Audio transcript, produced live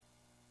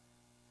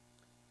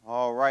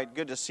right,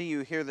 good to see you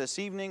here this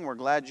evening. We're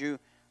glad you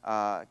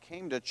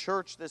came to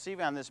church this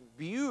evening on this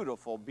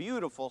beautiful,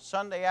 beautiful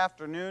Sunday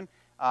afternoon.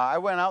 I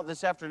went out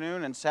this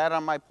afternoon and sat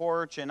on my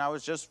porch, and I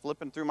was just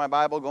flipping through my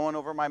Bible, going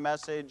over my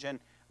message and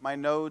my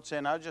notes,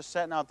 and I was just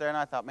sitting out there, and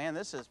I thought, man,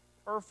 this is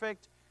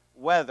perfect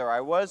weather. I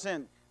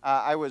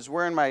was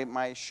wearing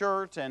my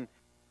shirt, and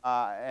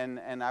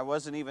I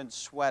wasn't even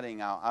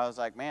sweating out. I was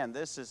like, man,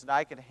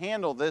 I could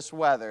handle this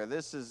weather.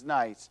 This is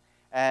nice.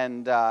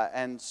 And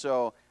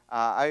so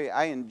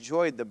I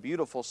enjoyed the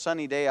beautiful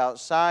sunny day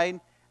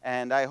outside,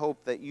 and I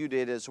hope that you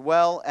did as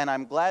well. And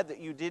I'm glad that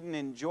you didn't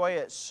enjoy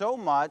it so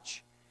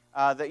much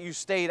that you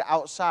stayed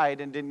outside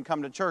and didn't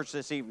come to church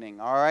this evening,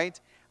 all right?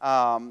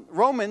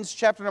 Romans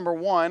chapter number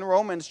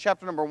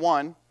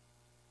 1.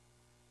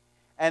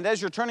 And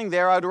as you're turning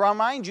there, I would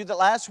remind you that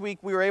last week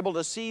we were able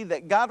to see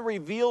that God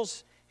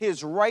reveals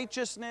His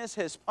righteousness,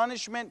 His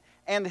punishment,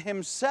 and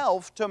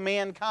Himself to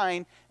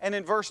mankind. And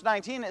in verse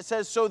 19 it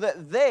says, so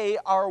that they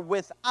are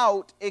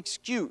without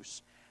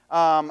excuse.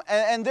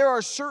 And there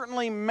are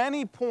certainly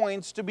many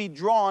points to be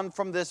drawn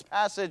from this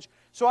passage.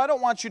 So I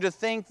don't want you to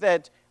think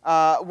that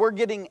we're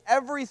getting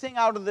everything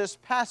out of this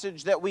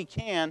passage that we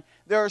can.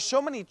 There are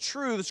so many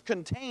truths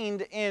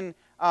contained in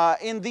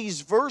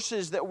these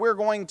verses that we're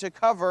going to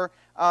cover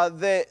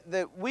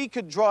that we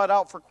could draw it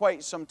out for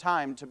quite some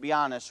time, to be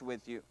honest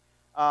with you.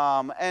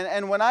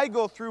 And when I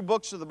go through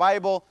books of the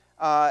Bible,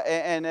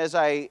 and as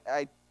I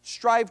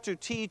strive to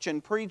teach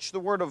and preach the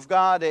Word of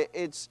God,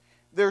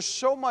 there's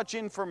so much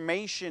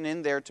information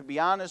in there, to be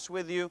honest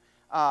with you,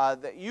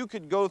 that you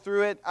could go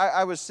through it.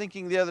 I was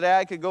thinking the other day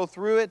I could go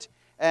through it,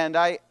 and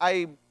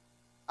I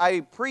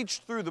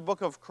preached through the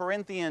book of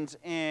Corinthians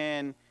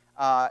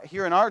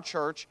here in our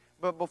church,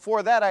 but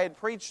before that I had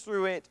preached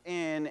through it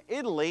in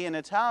Italy, in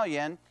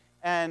Italian,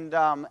 and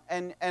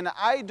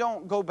I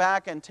don't go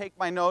back and take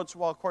my notes.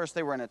 Well, of course,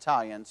 they were in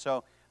Italian,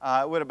 so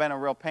it would have been a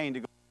real pain to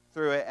go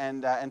through it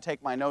and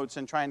take my notes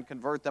and try and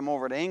convert them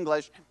over to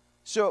English.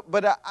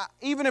 But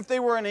even if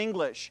they were in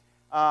English,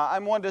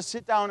 I'm one to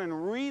sit down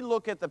and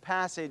re-look at the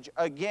passage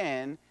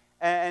again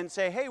and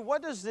say, hey,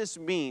 what does this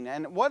mean?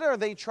 And what are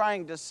they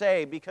trying to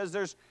say? Because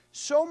there's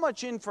so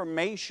much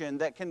information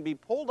that can be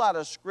pulled out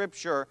of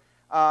Scripture.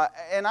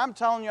 And I'm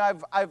telling you,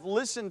 I've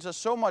listened to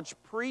so much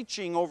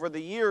preaching over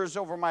the years,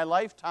 over my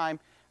lifetime,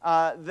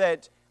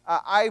 that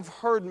I've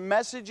heard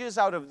messages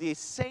out of the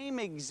same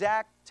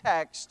exact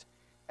text,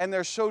 and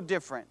they're so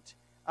different.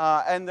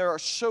 And they're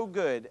so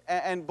good.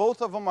 And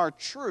both of them are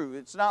true.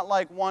 It's not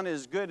like one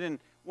is good and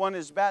one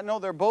is bad. No,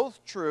 they're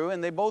both true,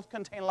 and they both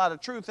contain a lot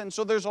of truth. And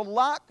so there's a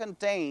lot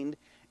contained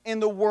in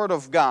the Word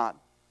of God.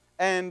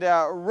 And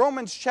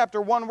Romans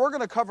chapter 1, we're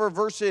going to cover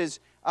verses,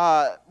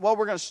 we're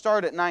going to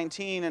start at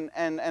 19,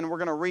 and we're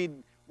going to read,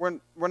 we're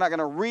not going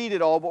to read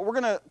it all, but we're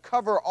going to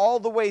cover all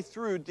the way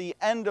through the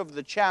end of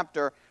the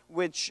chapter,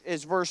 which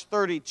is verse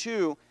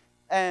 32.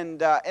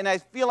 And I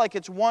feel like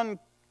it's one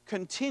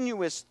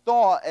continuous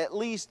thought, at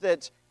least,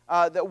 that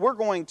we're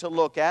going to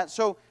look at.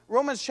 So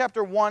Romans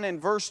chapter 1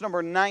 and verse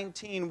number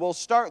 19, we'll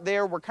start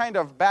there. We're kind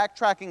of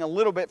backtracking a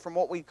little bit from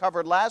what we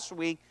covered last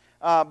week,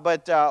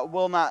 but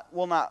we'll not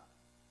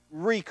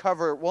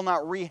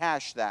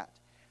rehash that.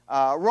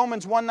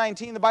 Romans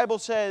 1:19, the Bible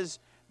says,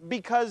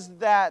 because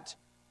that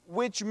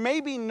which may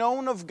be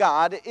known of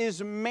God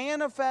is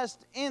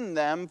manifest in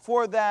them,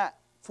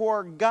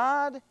 for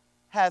God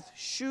hath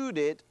shewed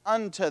it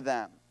unto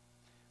them.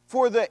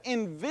 For the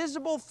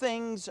invisible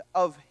things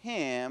of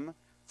Him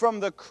from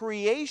the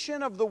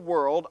creation of the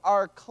world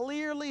are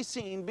clearly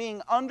seen,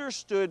 being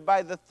understood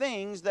by the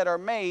things that are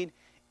made,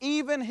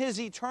 even His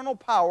eternal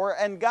power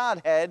and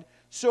Godhead,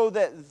 so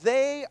that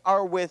they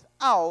are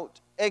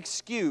without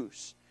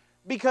excuse.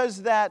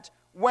 Because that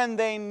when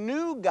they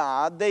knew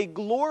God, they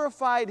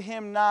glorified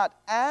Him not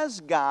as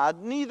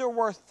God, neither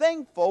were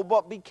thankful,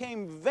 but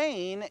became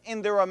vain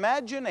in their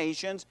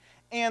imaginations,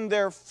 and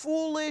their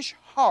foolish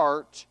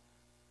heart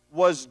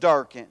was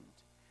darkened.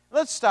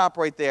 Let's stop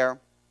right there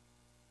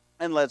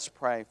and let's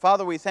pray.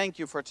 Father, we thank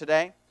You for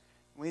today.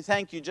 We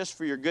thank You just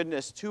for Your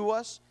goodness to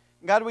us.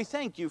 God, we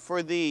thank You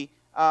for the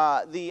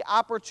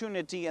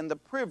opportunity and the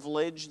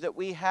privilege that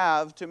we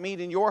have to meet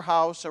in Your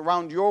house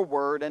around Your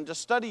Word and to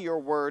study Your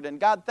Word. And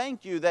God,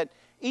 thank You that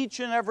each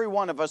and every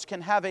one of us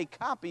can have a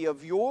copy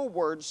of Your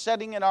Word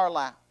sitting in our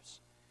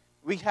laps.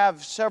 We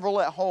have several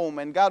at home,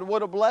 and God,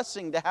 what a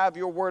blessing to have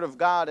Your Word of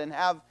God and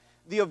have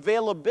the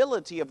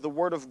availability of the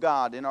Word of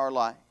God in our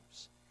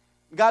lives.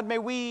 God, may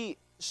we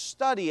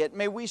study it.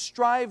 May we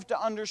strive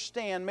to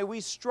understand. May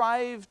we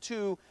strive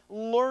to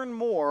learn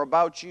more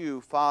about You,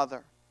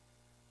 Father,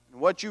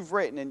 and what You've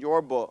written in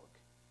Your book.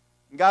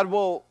 And God,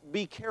 will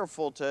be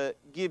careful to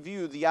give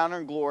You the honor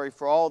and glory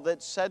for all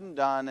that's said and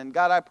done. And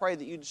God, I pray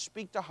that You'd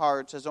speak to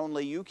hearts as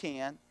only You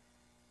can.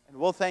 And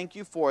we'll thank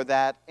You for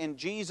that. In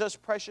Jesus'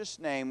 precious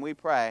name we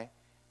pray.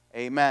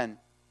 Amen.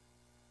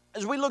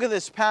 As we look at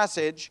this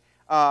passage,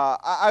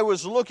 I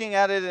was looking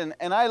at it,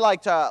 and I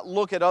like to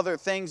look at other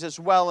things as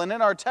well. And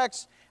in our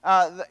text,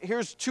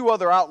 here's two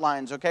other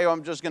outlines, okay?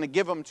 I'm just going to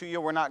give them to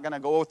you. We're not going to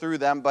go through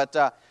them, but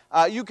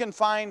you can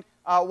find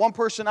One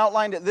person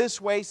outlined it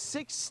this way: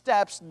 6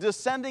 steps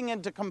descending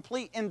into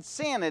complete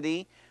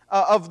insanity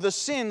of the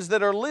sins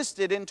that are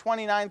listed in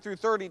 29 through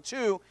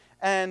 32.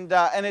 And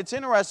it's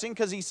interesting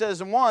because he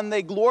says, 1,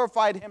 they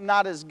glorified him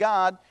not as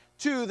God.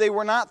 2, they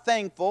were not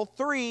thankful.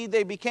 3,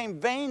 they became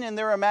vain in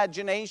their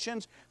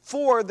imaginations.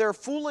 4, their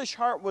foolish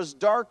heart was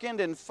darkened.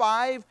 And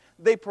 5,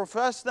 they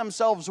professed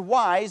themselves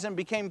wise and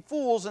became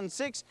fools. And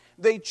 6,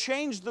 they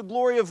changed the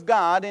glory of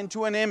God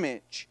into an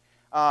image.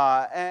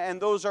 And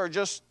those are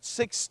just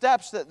 6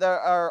 steps that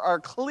are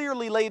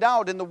clearly laid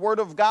out in the Word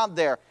of God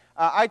there.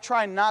 I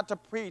try not to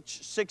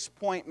preach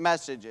 6-point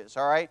messages,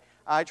 all right?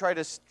 I try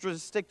to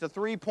stick to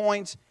 3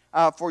 points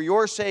for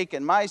your sake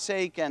and my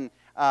sake,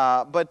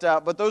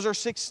 but those are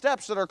 6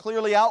 steps that are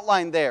clearly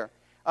outlined there.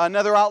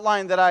 Another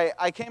outline that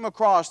I came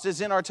across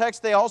is in our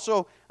text. They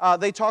also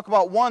they talk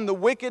about 1, the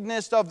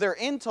wickedness of their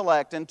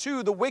intellect, and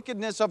 2, the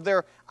wickedness of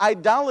their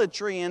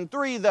idolatry, and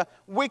 3, the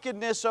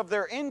wickedness of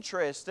their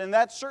interest. And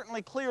that's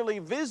certainly clearly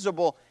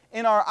visible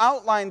in our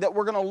outline that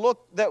we're going to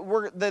look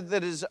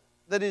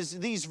that is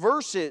these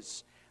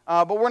verses.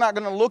 But we're not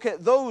going to look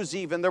at those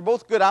even. They're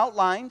both good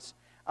outlines.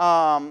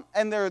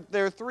 And there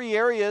are 3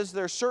 areas.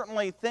 There's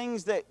certainly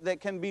things that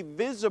can be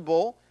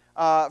visible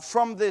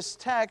from this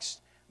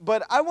text.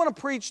 But I want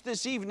to preach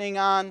this evening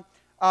on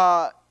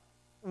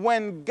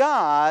when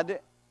God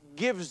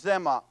gives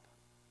them up.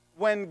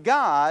 When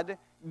God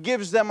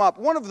gives them up.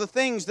 One of the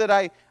things that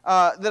I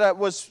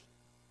was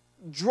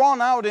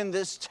drawn out in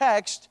this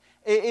text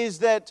is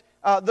that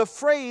the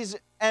phrase,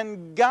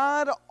 "and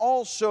God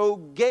also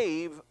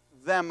gave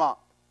them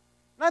up."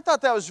 And I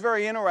thought that was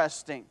very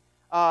interesting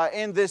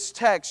in this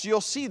text.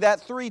 You'll see that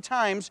 3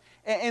 times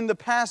in the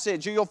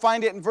passage. You'll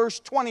find it in verse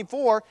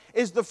 24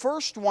 is the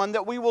first one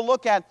that we will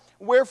look at.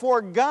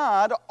 Wherefore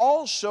God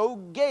also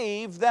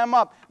gave them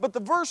up. But the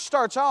verse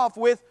starts off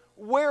with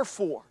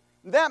wherefore.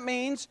 That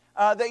means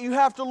that you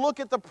have to look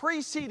at the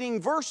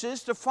preceding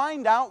verses to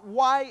find out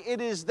why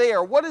it is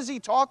there. What is he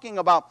talking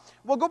about?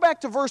 Well, go back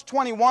to verse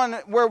 21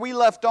 where we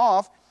left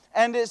off,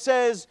 and it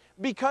says,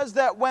 because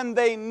that when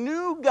they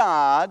knew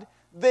God,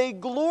 they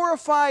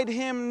glorified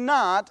him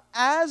not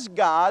as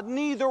God,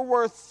 neither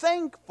were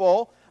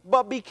thankful,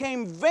 but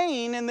became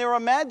vain in their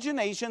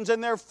imaginations,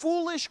 and their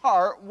foolish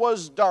heart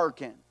was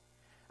darkened.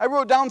 I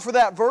wrote down for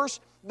that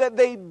verse that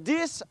they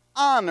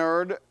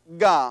dishonored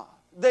God.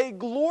 They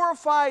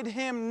glorified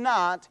him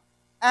not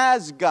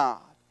as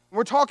God.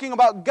 We're talking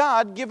about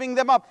God giving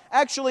them up.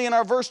 Actually, in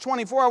our verse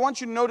 24, I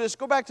want you to notice,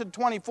 go back to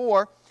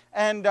 24,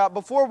 and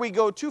before we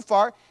go too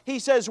far, he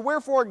says,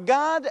 wherefore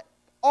God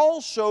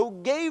also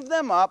gave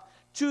them up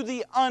to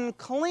the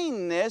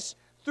uncleanness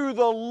through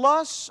the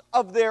lusts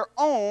of their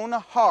own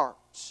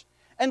hearts.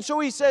 And so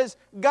he says,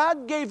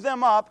 God gave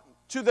them up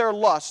to their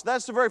lusts.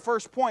 That's the very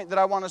first point that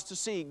I want us to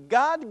see.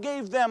 God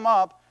gave them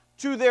up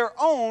to their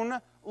own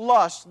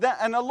lust.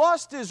 And a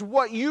lust is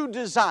what you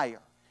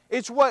desire.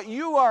 It's what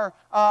you are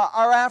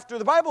after.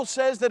 The Bible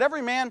says that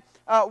every man,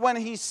 when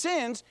he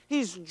sins,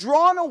 he's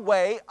drawn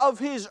away of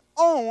his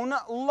own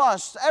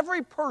lust.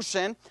 Every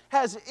person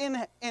has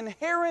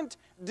inherent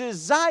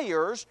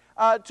desires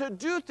to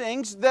do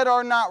things that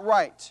are not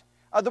right.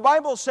 The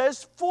Bible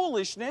says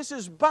foolishness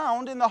is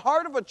bound in the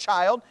heart of a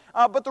child,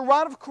 but the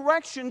rod of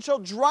correction shall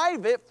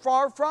drive it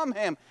far from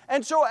him.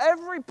 And so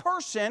every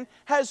person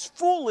has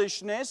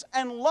foolishness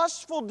and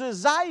lustful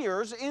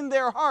desires in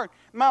their heart.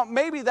 Now,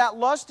 maybe that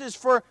lust is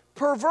for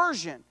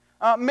perversion.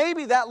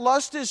 Maybe that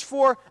lust is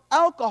for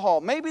alcohol.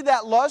 Maybe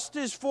that lust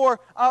is for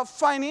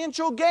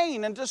financial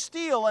gain and to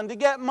steal and to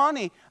get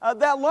money.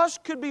 That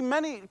lust could be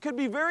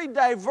very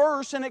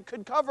diverse, and it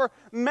could cover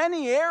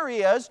many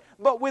areas,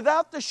 but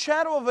without the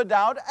shadow of a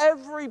doubt,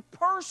 every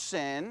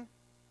person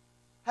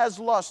has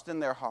lust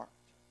in their heart.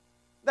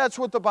 That's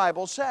what the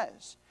Bible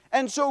says.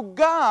 And so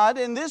God,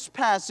 in this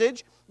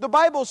passage, the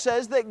Bible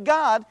says that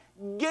God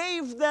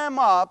gave them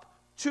up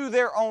to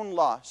their own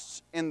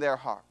lusts in their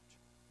heart.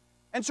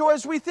 And so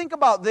as we think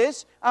about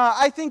this,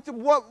 I think that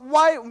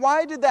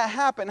why did that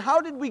happen?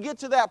 How did we get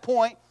to that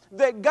point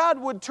that God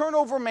would turn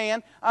over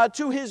man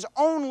to his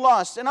own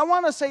lust? And I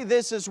want to say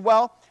this as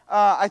well.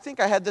 I think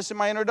I had this in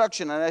my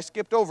introduction and I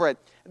skipped over it.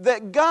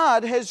 That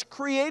God has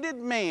created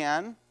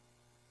man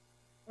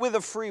with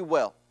a free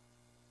will.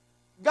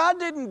 God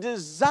didn't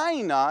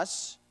design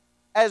us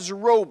as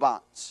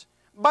robots.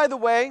 By the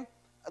way,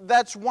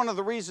 that's one of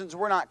the reasons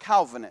we're not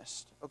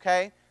Calvinists,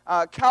 okay?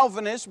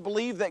 Calvinists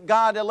believe that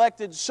God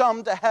elected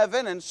some to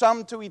heaven and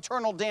some to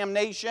eternal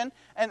damnation.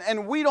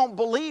 And we don't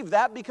believe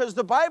that because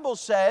the Bible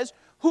says,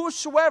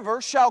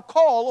 whosoever shall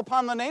call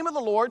upon the name of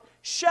the Lord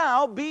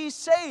shall be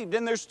saved.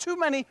 And there's too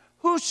many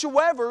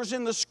whosoevers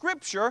in the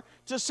Scripture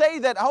to say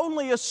that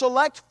only a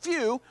select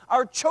few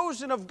are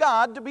chosen of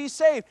God to be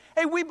saved.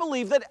 Hey, we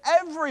believe that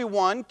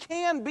everyone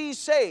can be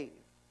saved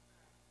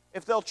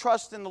if they'll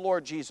trust in the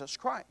Lord Jesus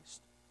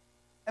Christ.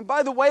 And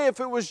by the way, if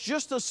it was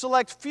just a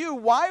select few,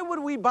 why would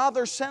we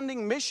bother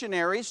sending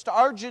missionaries to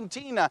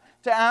Argentina,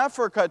 to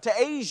Africa, to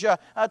Asia,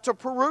 to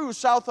Peru,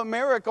 South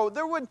America?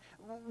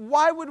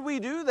 Why would we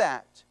do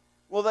that?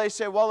 Well, they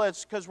say, well,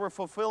 it's because we're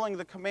fulfilling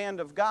the command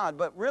of God.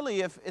 But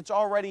really, if it's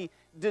already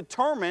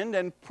determined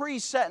and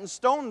preset in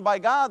stone by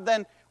God,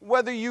 then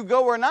whether you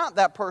go or not,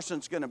 that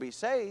person's going to be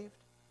saved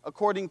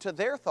according to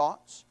their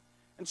thoughts.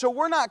 And so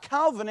we're not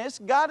Calvinists.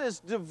 God has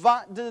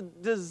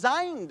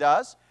designed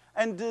us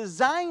and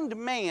designed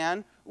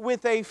man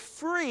with a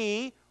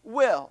free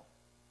will.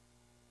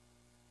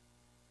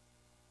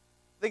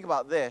 Think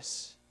about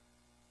this.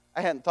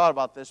 I hadn't thought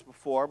about this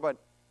before, but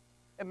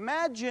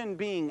imagine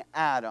being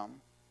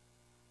Adam.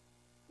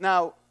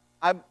 Now,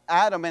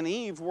 Adam and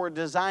Eve were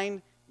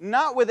designed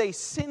not with a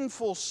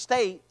sinful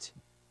state.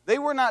 They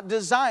were not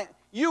designed.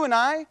 You and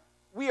I,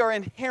 we are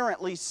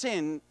inherently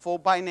sinful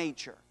by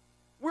nature.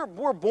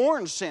 We're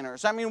born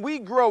sinners. I mean, we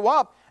grow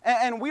up,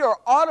 and we are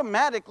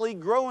automatically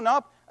grown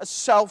up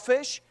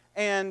selfish,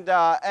 and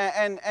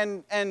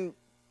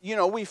you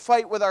know, we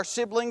fight with our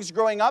siblings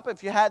growing up,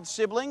 if you had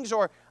siblings,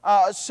 or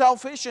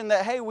selfish in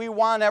that, hey, we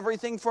want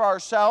everything for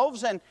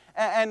ourselves,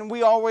 and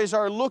we always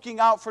are looking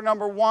out for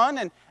number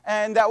one,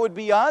 and that would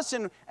be us,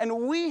 and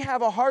we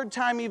have a hard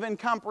time even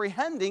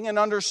comprehending and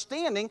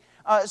understanding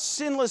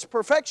sinless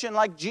perfection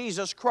like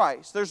Jesus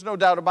Christ. There's no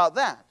doubt about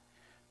that.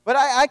 But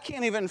I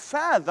can't even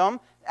fathom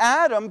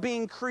Adam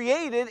being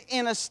created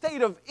in a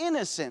state of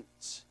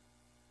innocence.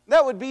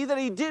 That would be that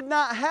he did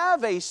not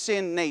have a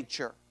sin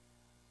nature.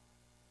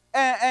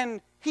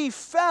 And he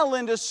fell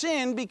into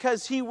sin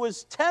because he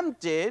was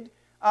tempted,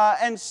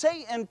 and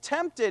Satan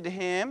tempted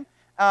him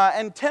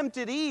and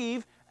tempted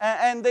Eve,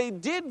 and they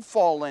did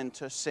fall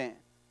into sin.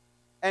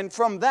 And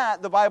from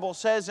that, the Bible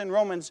says in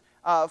Romans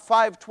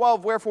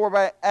 5:12,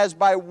 wherefore as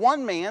by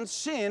one man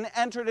sin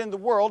entered in the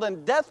world,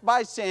 and death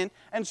by sin,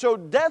 and so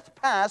death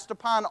passed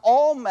upon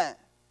all men.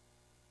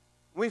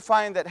 We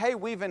find that, hey,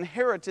 we've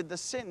inherited the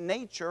sin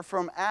nature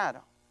from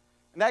Adam.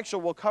 And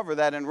actually, we'll cover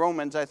that in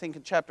Romans, I think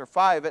in chapter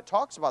 5. It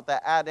talks about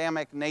that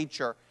Adamic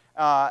nature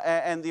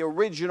and the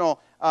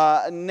original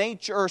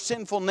nature, or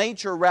sinful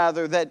nature,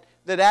 rather, that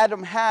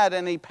Adam had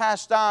and he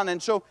passed on. And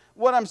so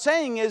what I'm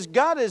saying is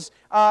God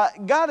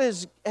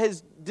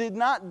did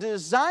not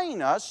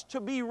design us to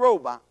be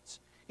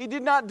robots. He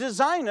did not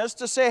design us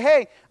to say,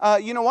 hey,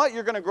 you know what,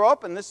 you're going to grow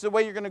up and this is the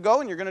way you're going to go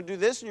and you're going to do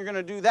this and you're going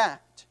to do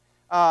that.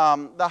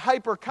 The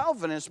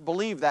hyper-Calvinists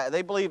believe that.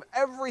 They believe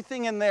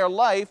everything in their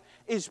life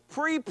is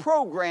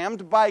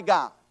pre-programmed by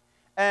God.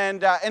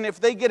 And if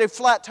they get a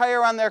flat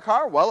tire on their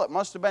car, well, it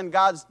must have been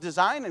God's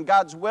design and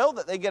God's will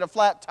that they get a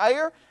flat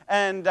tire,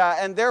 and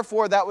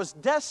therefore that was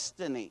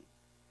destiny.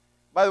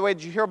 By the way,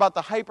 did you hear about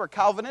the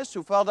hyper-Calvinist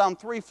who fell down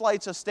 3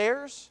 flights of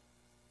stairs?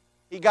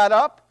 He got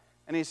up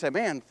and he said,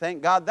 man,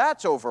 thank God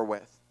that's over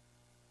with.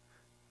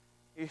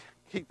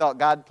 He thought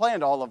God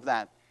planned all of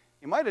that.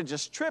 He might have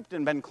just tripped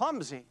and been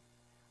clumsy.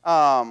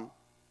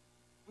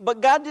 But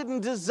God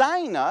didn't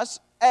design us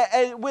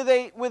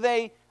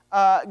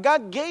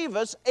God gave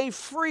us a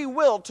free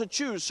will to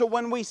choose. So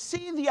when we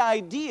see the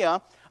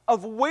idea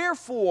of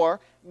wherefore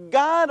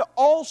God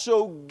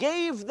also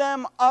gave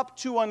them up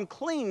to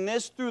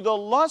uncleanness through the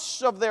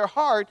lusts of their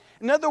heart.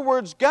 In other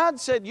words, God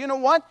said, you know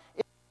what?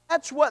 If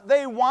that's what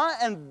they want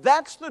and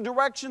that's the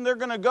direction they're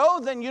going to go,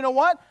 then you know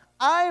what?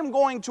 I am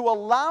going to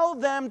allow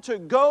them to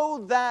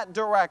go that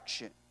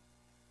direction.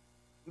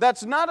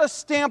 That's not a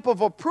stamp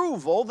of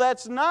approval.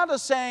 That's not a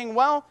saying,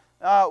 well,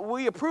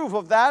 we approve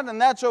of that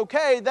and that's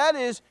okay. That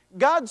is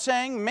God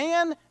saying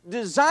man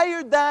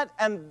desired that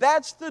and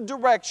that's the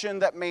direction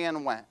that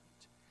man went.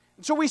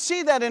 So we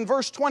see that in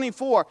verse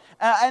 24.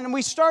 And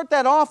we start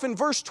that off in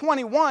verse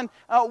 21.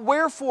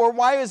 Wherefore,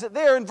 why is it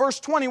there? In verse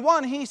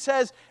 21, he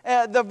says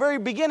at the very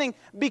beginning,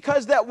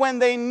 because that when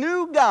they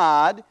knew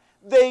God,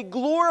 they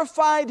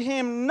glorified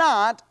Him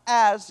not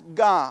as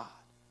God.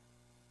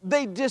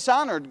 They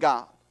dishonored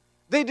God.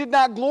 They did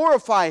not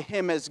glorify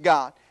Him as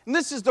God. And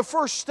this is the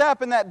first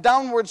step in that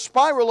downward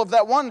spiral of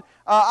that one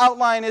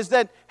outline, is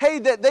that, hey,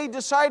 that they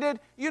decided,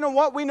 you know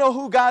what, we know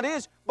who God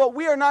is, but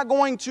we are not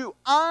going to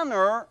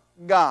honor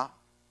God.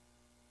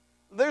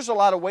 There's a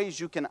lot of ways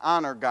you can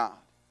honor God.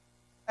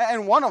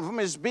 And one of them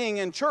is being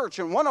in church,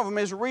 and one of them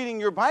is reading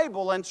your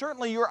Bible, and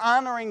certainly you're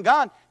honoring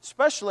God,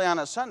 especially on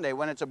a Sunday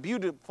when it's a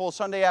beautiful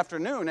Sunday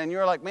afternoon, and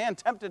you're like, man,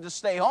 tempted to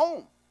stay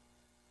home.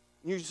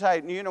 You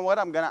decide, you know what,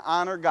 I'm going to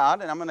honor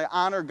God, and I'm going to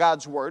honor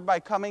God's Word by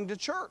coming to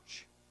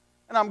church.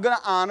 And I'm going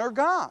to honor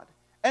God.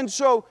 And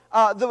so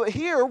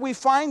here we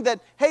find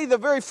that, hey, the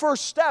very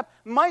first step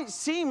might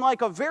seem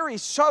like a very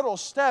subtle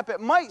step.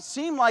 It might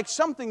seem like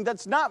something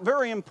that's not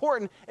very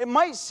important. It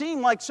might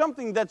seem like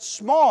something that's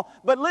small.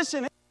 But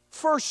listen, it's the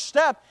first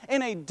step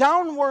in a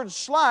downward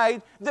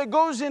slide that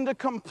goes into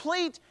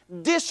complete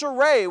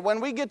disarray when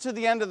we get to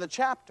the end of the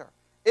chapter.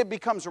 It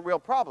becomes a real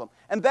problem.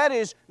 And that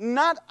is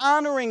not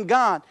honoring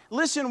God.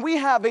 Listen, we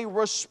have a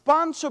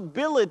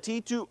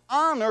responsibility to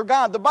honor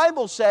God. The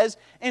Bible says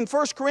in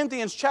 1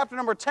 Corinthians chapter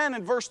number 10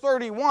 and verse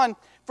 31,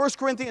 1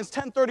 Corinthians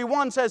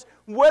 10:31 says,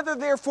 whether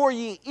therefore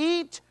ye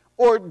eat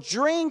or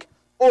drink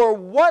or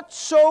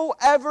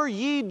whatsoever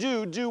ye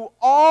do, do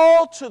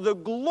all to the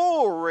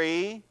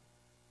glory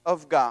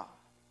of God.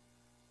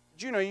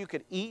 Did you know you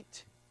could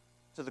eat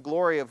to the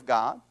glory of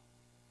God?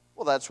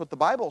 Well, that's what the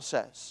Bible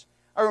says.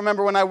 I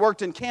remember when I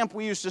worked in camp,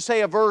 we used to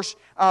say a verse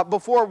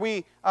before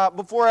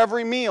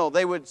every meal.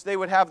 They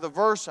would have the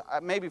verse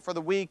maybe for the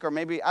week, or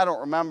maybe, I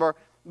don't remember.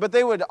 But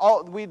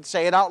we'd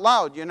say it out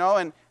loud,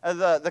 and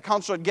the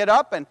counselor would get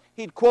up and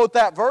he'd quote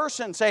that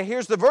verse and say,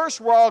 here's the verse,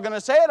 we're all going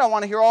to say it. I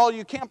want to hear all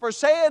you campers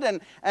say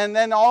it. And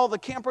then all the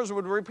campers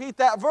would repeat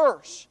that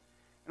verse.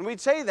 And we'd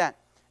say that.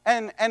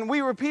 And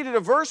we repeated a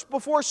verse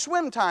before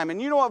swim time.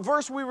 And you know what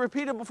verse we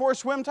repeated before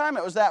swim time?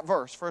 It was that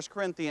verse, 1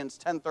 Corinthians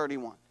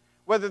 10:31.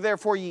 Whether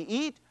therefore ye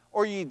eat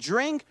or ye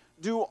drink,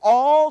 do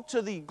all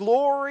to the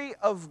glory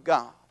of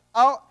God.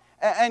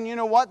 And you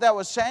know what that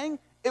was saying?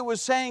 It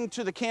was saying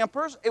to the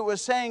campers, it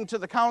was saying to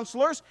the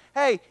counselors,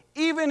 hey,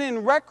 even in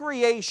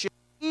recreation,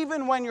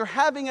 even when you're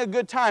having a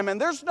good time, and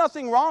there's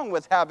nothing wrong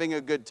with having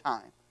a good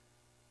time,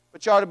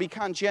 but you ought to be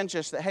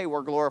conscientious that, hey,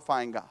 we're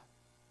glorifying God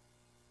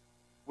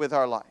with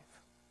our life.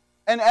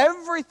 And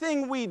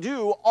everything we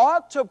do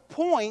ought to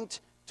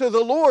point to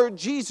the Lord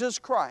Jesus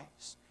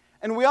Christ.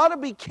 And we ought to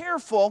be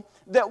careful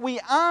that we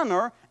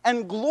honor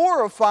and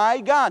glorify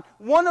God.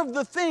 One of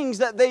the things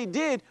that they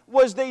did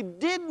was they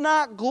did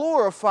not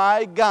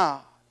glorify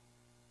God.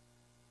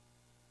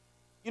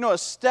 You know, a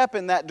step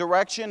in that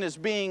direction is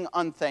being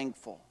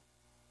unthankful.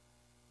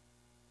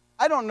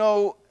 I don't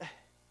know,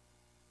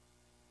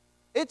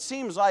 it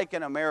seems like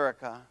in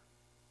America,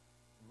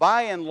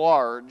 by and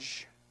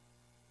large,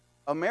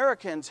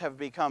 Americans have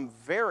become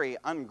very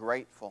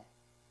ungrateful.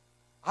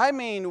 I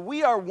mean,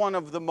 we are one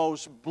of the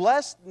most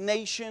blessed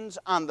nations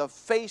on the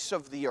face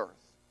of the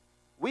earth.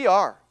 We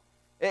are.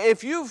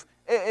 If you've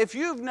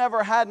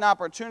never had an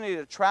opportunity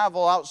to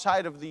travel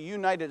outside of the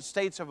United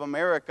States of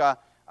America,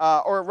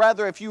 or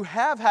rather, if you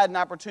have had an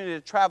opportunity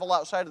to travel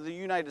outside of the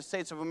United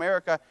States of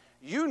America,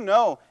 you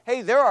know,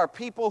 hey, there are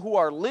people who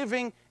are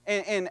living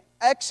in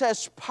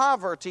excess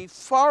poverty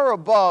far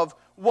above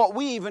what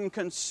we even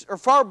or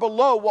far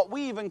below what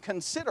we even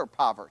consider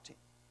poverty.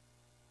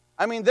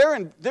 I mean,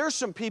 there's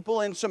some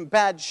people in some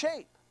bad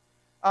shape.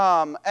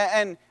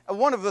 And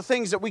one of the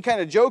things that we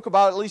kind of joke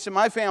about, at least in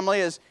my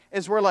family, is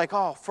we're like,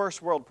 oh,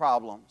 first world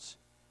problems.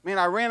 Man,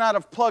 I ran out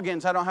of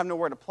plug-ins. I don't have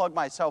nowhere to plug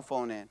my cell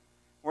phone in.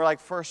 We're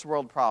like first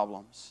world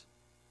problems.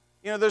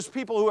 You know, there's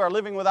people who are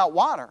living without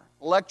water,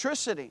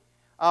 electricity,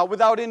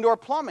 without indoor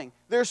plumbing.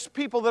 There's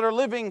people that are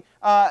living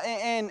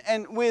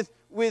and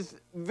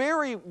with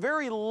very,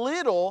 very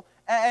little,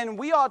 and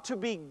we ought to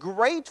be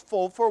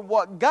grateful for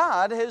what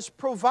God has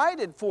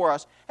provided for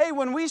us. Hey,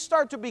 when we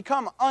start to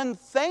become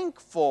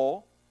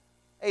unthankful,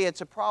 hey,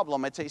 it's a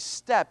problem. It's a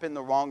step in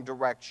the wrong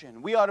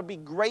direction. We ought to be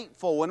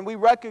grateful. When we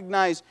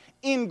recognize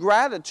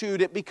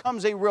ingratitude, it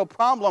becomes a real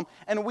problem,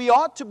 and we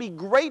ought to be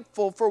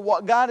grateful for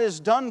what God has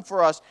done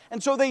for us.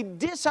 And so they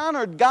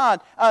dishonored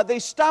God. They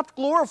stopped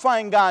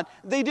glorifying God.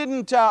 They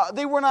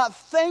were not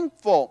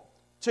thankful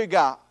to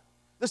God.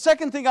 The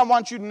second thing I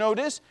want you to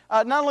notice,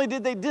 not only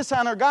did they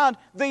dishonor God,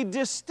 they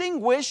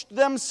distinguished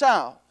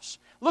themselves.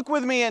 Look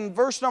with me in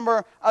verse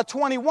number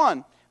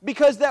 21.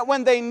 Because that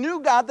when they knew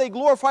God, they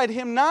glorified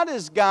Him not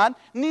as God,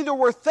 neither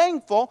were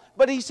thankful,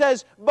 but he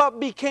says, but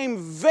became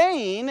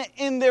vain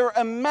in their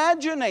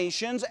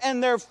imaginations,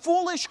 and their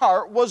foolish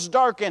heart was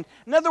darkened.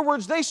 In other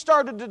words, they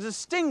started to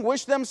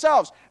distinguish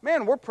themselves.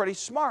 Man, we're pretty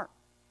smart.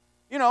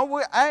 You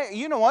know,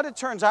 you know what? It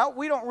turns out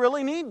we don't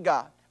really need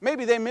God.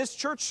 Maybe they missed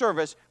church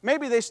service.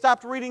 Maybe they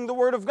stopped reading the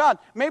Word of God.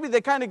 Maybe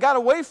they kind of got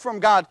away from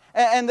God,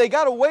 and they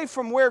got away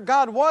from where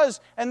God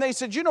was, and they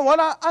said, you know what?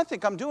 I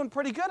think I'm doing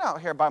pretty good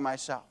out here by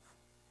myself.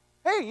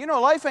 Hey, you know,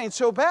 life ain't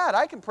so bad.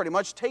 I can pretty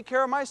much take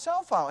care of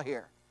myself out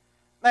here.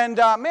 And,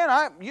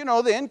 man,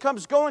 the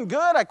income's going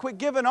good. I quit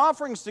giving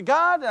offerings to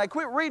God, and I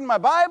quit reading my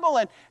Bible.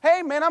 And,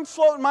 hey, man, I'm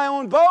floating my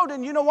own boat.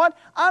 And you know what?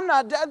 I'm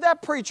not dead.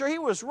 That preacher, he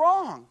was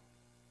wrong.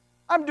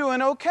 I'm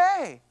doing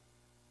okay.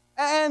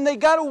 And they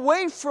got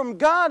away from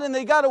God, and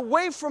they got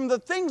away from the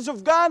things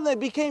of God, and they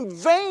became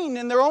vain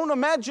in their own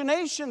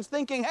imaginations,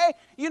 thinking, hey,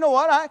 you know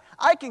what,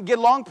 I can get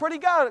along pretty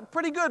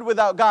good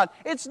without God.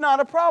 It's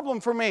not a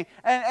problem for me.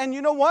 And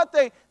you know what?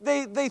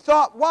 They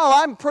thought, wow,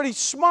 I'm pretty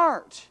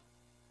smart.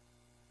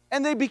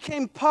 And they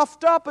became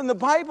puffed up, and the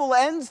Bible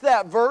ends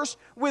that verse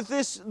with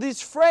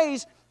this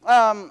phrase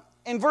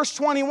in verse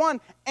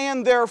 21,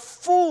 and their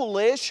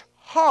foolish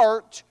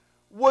heart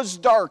was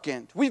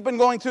darkened. We've been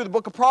going through the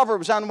book of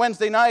Proverbs on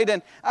Wednesday night,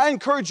 and I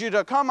encourage you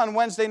to come on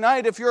Wednesday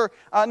night if you're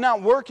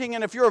not working,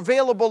 and if you're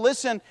available,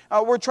 listen.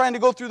 We're trying to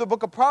go through the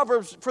book of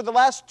Proverbs. For the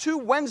last 2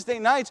 Wednesday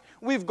nights,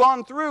 we've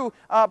gone through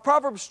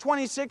Proverbs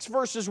 26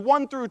 verses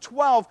 1 through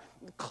 12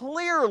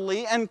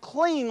 clearly and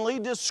cleanly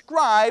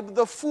describe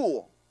the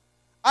fool.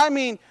 I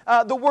mean,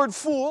 the word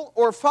fool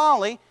or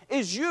folly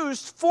is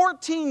used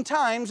 14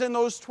 times in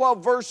those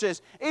 12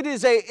 verses. It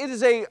is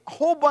a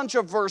whole bunch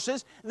of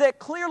verses that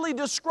clearly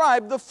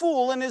describe the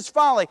fool and his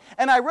folly.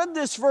 And I read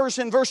this verse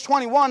in verse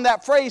 21,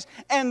 that phrase,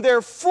 and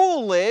their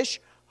foolish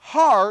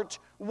heart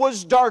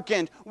was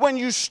darkened. When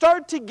you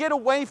start to get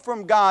away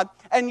from God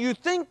and you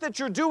think that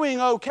you're doing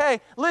okay,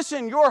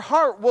 listen, your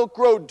heart will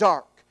grow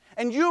dark.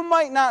 And you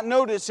might not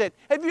notice it.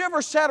 Have you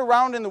ever sat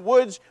around in the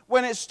woods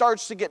when it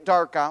starts to get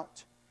dark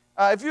out?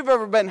 If you've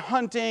ever been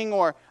hunting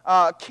or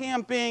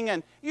camping,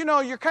 and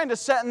you're kind of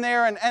sitting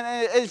there, and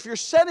if you're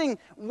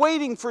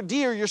waiting for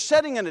deer, you're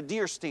sitting in a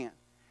deer stand.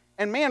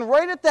 And man,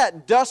 right at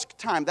that dusk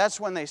time, that's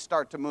when they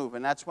start to move,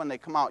 and that's when they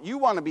come out. You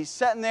want to be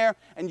sitting there,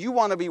 and you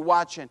want to be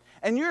watching.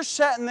 And you're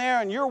sitting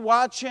there, and you're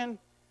watching,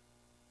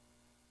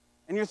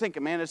 and you're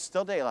thinking, man, it's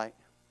still daylight.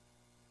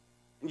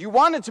 And you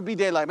want it to be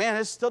daylight. Man,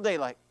 it's still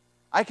daylight.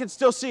 I can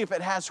still see if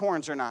it has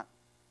horns or not.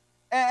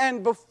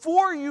 And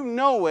before you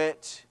know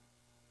it,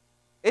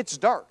 it's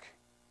dark.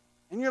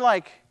 And you're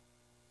like,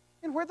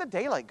 man, where'd the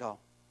daylight go?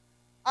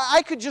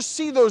 I could just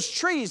see those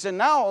trees, and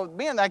now,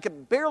 man, I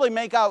could barely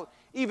make out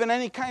even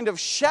any kind of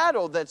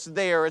shadow that's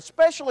there,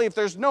 especially if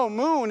there's no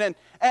moon.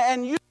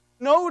 And you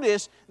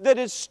notice that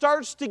it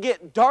starts to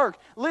get dark.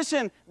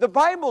 Listen, the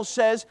Bible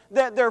says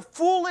that their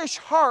foolish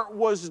heart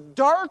was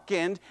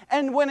darkened,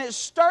 and when it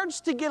starts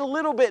to get a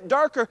little bit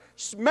darker,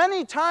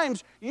 many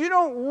times you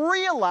don't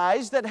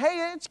realize that,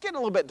 hey, it's getting a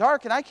little bit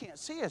dark and I can't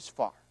see as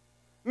far.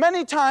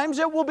 Many times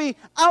it will be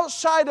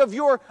outside of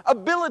your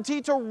ability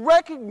to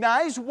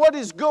recognize what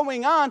is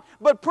going on,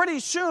 but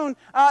pretty soon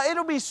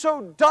it'll be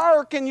so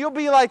dark and you'll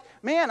be like,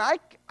 man,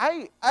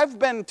 I've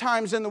been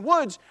times in the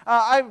woods,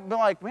 I've been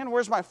like, man,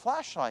 where's my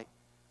flashlight?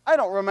 I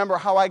don't remember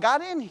how I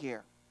got in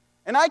here.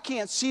 And I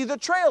can't see the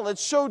trail.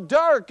 It's so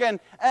dark. And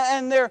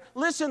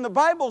listen, the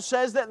Bible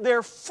says that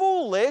they're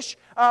foolish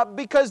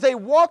because they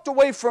walked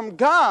away from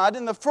God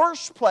in the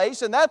first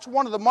place. And that's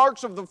one of the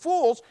marks of the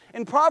fools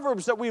in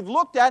Proverbs that we've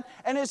looked at.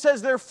 And it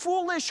says their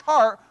foolish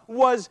heart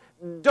was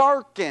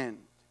darkened.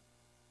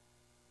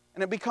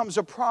 And it becomes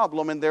a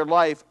problem in their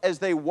life as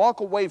they walk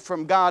away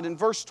from God. In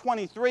verse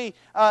 23,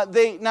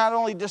 they not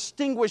only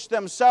distinguish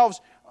themselves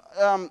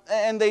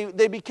and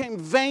they became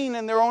vain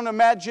in their own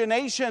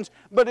imaginations.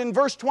 But in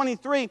verse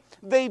 23,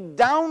 they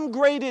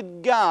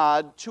downgraded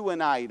God to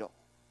an idol.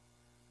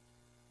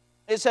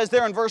 It says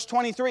there in verse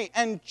 23,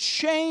 and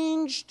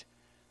changed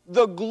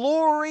the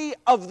glory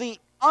of the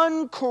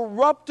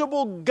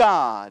uncorruptible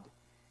God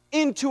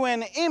into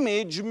an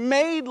image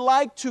made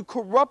like to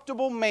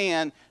corruptible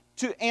man,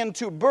 and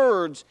to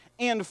birds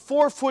and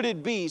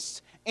four-footed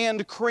beasts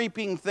and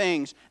creeping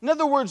things. In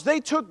other words,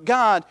 they took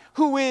God,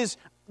 who is,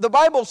 the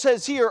Bible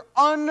says here,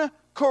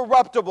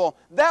 uncorruptible.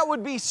 That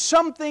would be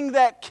something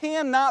that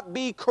cannot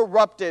be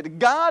corrupted.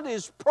 God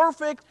is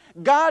perfect.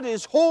 God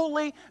is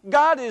holy.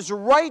 God is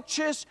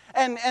righteous.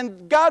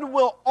 And God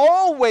will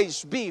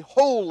always be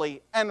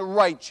holy and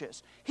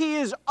righteous. He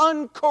is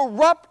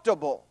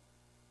uncorruptible.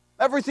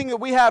 Everything that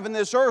we have in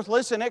this earth,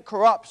 listen, it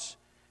corrupts.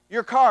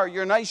 Your car,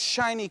 your nice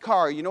shiny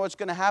car, you know what's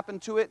going to happen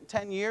to it in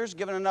 10 years,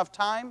 given enough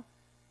time?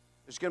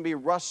 There's going to be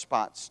rust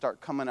spots start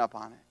coming up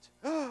on it.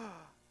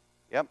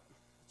 Yep.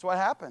 That's what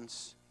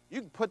happens.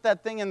 You can put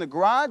that thing in the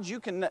garage. You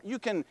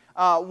can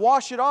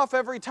wash it off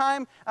every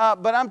time.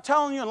 But I'm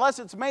telling you, unless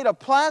it's made of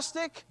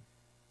plastic,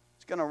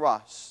 it's going to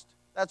rust.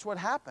 That's what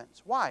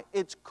happens. Why?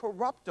 It's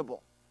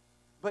corruptible.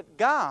 But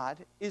God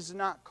is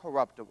not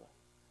corruptible.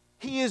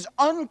 He is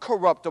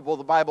uncorruptible,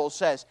 the Bible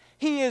says.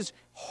 He is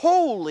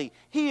holy.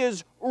 He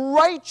is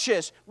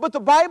righteous. But the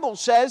Bible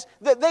says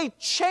that they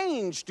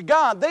changed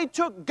God. They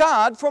took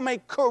God from a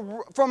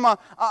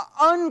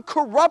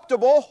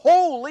uncorruptible,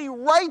 holy,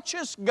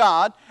 righteous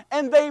God,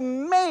 and they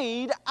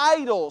made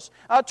idols.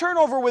 Turn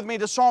over with me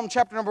to Psalm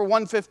chapter number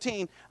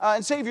 115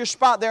 and save your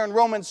spot there in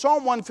Romans.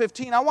 Psalm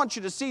 115. I want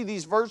you to see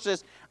these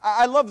verses.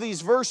 I love these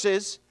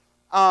verses.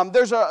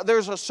 There's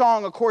a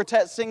song, a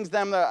quartet sings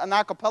them, an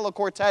a cappella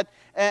quartet,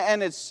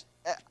 and it's,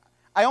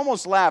 I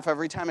almost laugh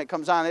every time it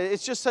comes on.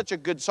 It's just such a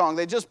good song.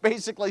 They just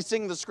basically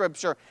sing the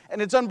scripture,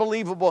 and it's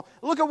unbelievable.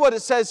 Look at what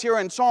it says here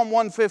in Psalm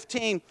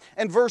 115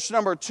 and verse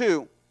number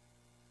 2.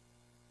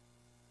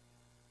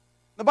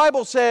 The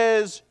Bible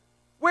says,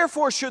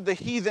 "Wherefore should the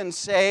heathen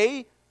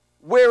say,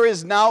 where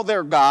is now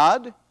their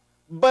God?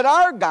 But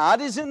our God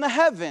is in the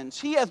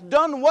heavens. He hath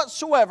done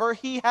whatsoever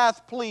He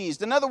hath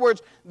pleased." In other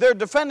words, they're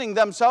defending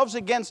themselves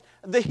against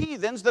the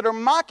heathens that are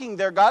mocking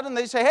their God. And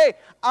they say, hey,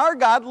 our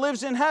God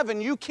lives in heaven.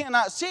 You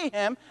cannot see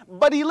Him,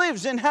 but He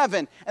lives in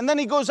heaven. And then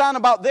he goes on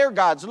about their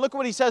gods. And look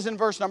what he says in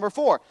verse number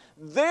 4.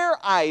 "Their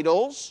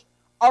idols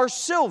are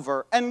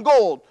silver and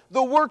gold,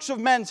 the works of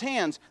men's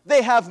hands.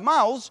 They have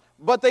mouths,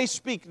 but they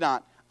speak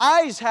not.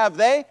 Eyes have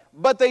they,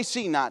 but they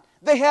see not.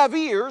 They have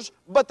ears,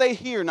 but they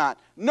hear not.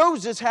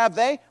 Noses have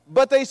they,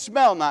 but they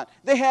smell not.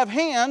 They have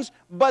hands,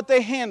 but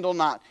they handle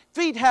not.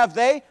 Feet have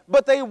they,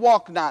 but they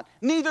walk not.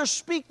 Neither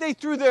speak they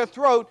through their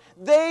throat.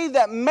 They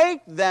that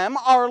make them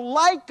are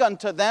like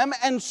unto them,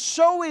 and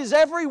so is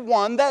every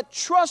one that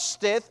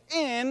trusteth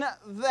in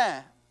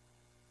them."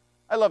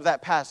 I love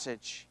that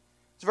passage.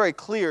 It's very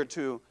clear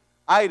to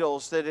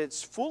idols that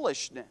it's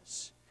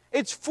foolishness.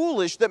 It's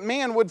foolish that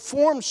man would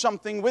form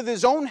something with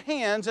his own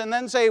hands and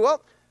then say,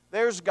 well,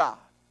 there's God.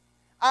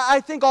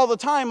 I think all the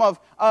time of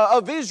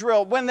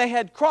Israel when they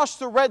had crossed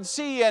the Red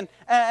Sea and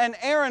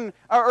Aaron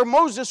or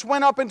Moses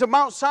went up into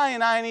Mount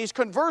Sinai and he's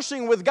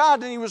conversing with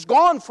God and he was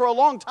gone for a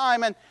long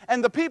time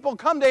and the people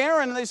come to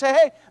Aaron and they say,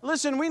 hey,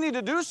 listen, we need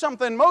to do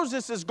something.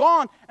 Moses is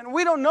gone and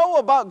we don't know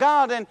about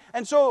God.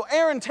 And so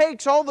Aaron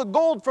takes all the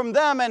gold from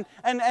them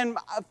and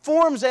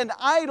forms an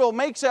idol,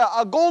 makes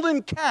a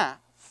golden calf.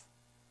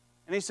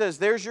 And he says,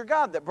 there's your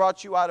God that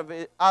brought you out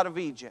of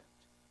Egypt.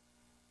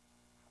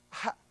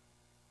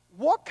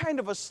 What kind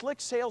of a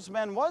slick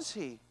salesman was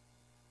he?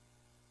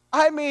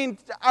 I mean,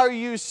 are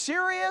you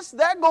serious?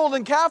 That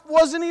golden calf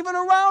wasn't even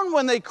around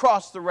when they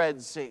crossed the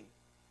Red Sea.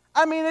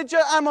 I mean,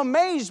 I'm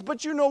amazed,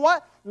 but you know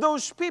what?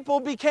 Those people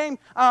became,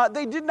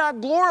 they did not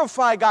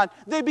glorify God.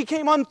 They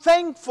became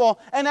unthankful,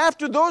 and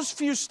after those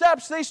few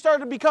steps, they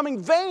started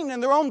becoming vain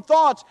in their own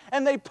thoughts,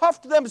 and they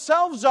puffed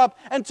themselves up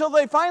until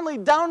they finally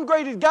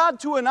downgraded God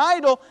to an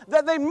idol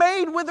that they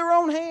made with their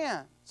own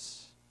hands.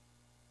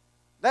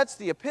 That's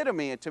the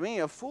epitome, to me,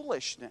 of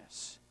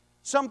foolishness.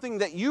 Something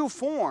that you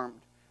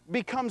formed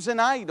becomes an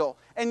idol.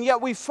 And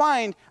yet we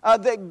find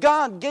that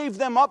God gave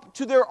them up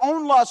to their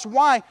own lust.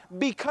 Why?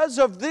 Because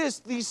of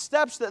these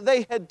steps that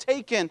they had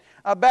taken.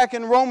 Back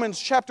in Romans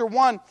chapter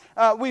 1,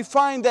 we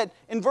find that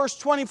in verse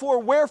 24,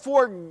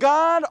 wherefore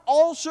God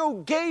also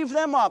gave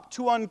them up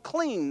to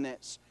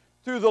uncleanness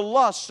through the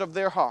lusts of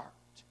their heart.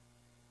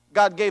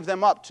 God gave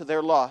them up to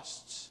their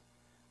lusts.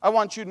 I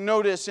want you to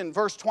notice in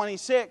verse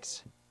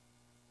 26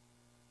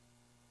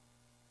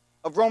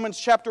 of Romans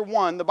chapter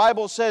 1, the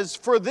Bible says,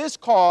 for this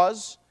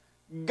cause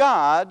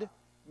God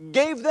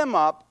gave them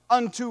up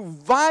unto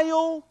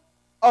vile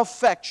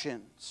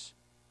affections.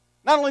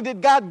 Not only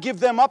did God give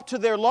them up to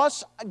their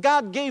lusts,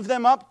 God gave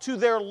them up to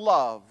their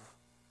love.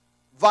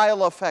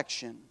 Vile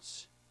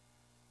affections.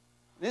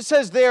 And it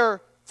says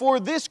there, for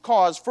this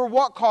cause. For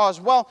what cause?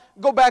 Well,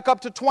 go back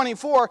up to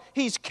 24.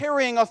 He's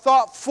carrying a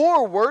thought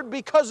forward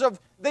because of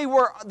they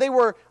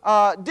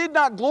did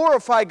not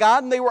glorify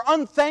God, and they were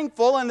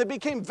unthankful, and they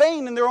became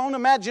vain in their own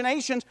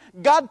imaginations.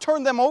 God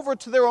turned them over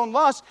to their own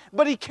lust,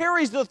 but he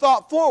carries the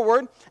thought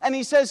forward, and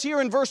he says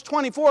here in verse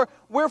 24,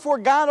 wherefore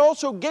God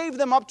also gave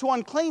them up to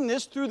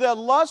uncleanness through the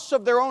lusts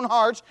of their own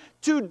hearts,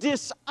 to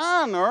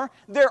dishonor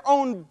their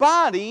own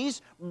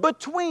bodies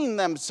between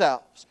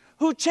themselves,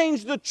 who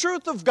changed the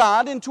truth of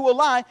God into a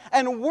lie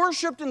and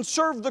worshiped and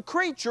served the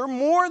creature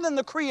more than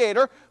the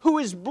Creator, who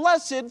is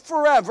blessed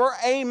forever.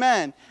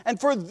 Amen. And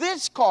for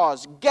this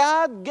cause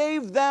God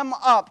gave them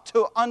up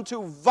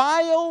unto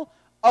vile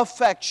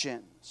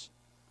affections.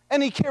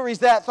 And he carries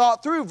that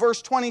thought through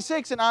verse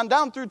 26 and on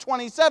down through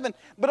 27.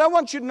 But I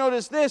want you to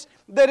notice this,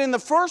 that in the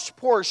first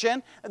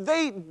portion,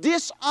 they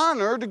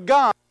dishonored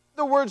God.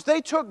 In other words,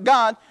 they took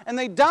God and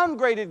they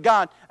downgraded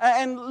God.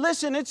 And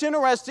listen, it's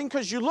interesting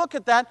because you look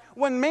at that.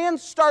 When man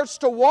starts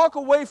to walk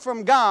away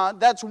from God,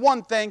 that's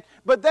one thing.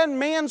 But then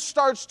man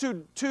starts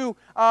to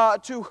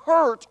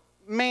hurt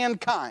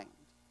mankind.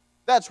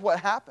 That's what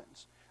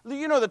happens.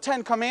 You know the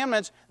Ten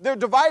Commandments, they're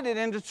divided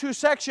into two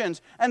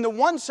sections. And the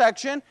one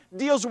section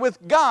deals with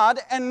God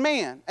and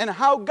man, and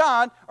how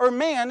God or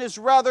man is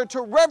rather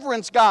to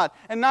reverence God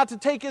and not to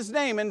take His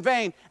name in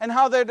vain, and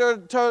how they're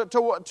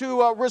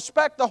to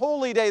respect the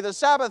holy day, the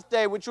Sabbath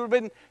day, which would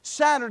have been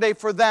Saturday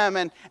for them.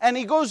 And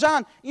he goes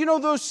on. You know,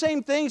 those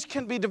same things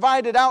can be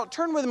divided out.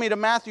 Turn with me to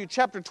Matthew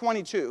chapter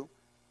 22.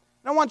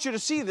 And I want you to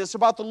see this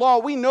about the law.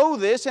 We know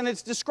this, and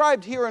it's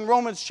described here in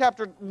Romans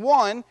chapter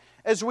 1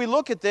 as we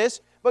look at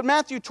this. But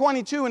Matthew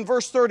 22 and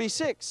verse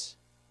 36,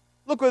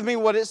 look with me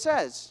what it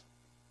says.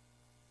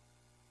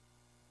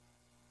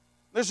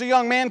 There's a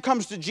young man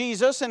comes to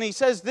Jesus and he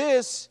says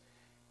this.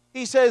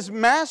 He says,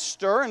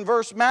 Master, in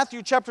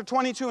Matthew chapter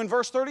 22 and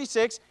verse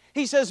 36,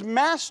 he says,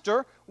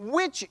 Master,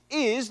 which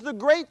is the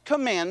great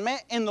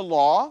commandment in the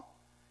law?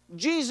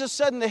 Jesus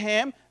said unto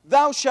him,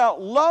 Thou shalt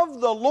love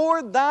the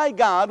Lord thy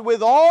God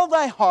with all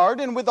thy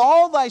heart and with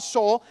all thy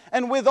soul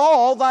and with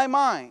all thy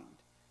mind.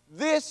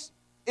 This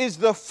is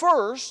the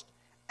first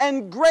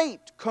and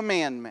great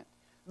commandment.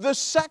 The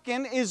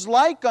second is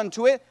like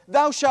unto it,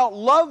 thou shalt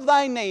love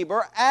thy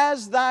neighbor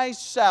as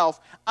thyself.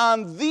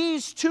 On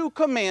these two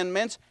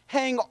commandments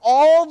hang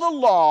all the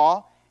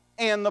law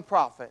and the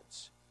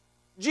prophets.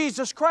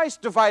 Jesus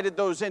Christ divided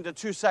those into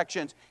two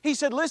sections. He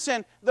said,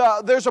 listen,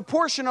 there's a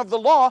portion of the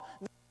law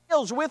that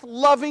deals with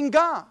loving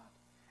God.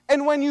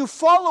 And when you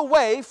fall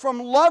away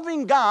from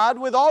loving God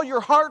with all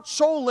your heart,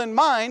 soul, and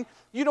mind,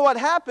 you know what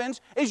happens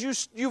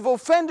is you've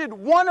offended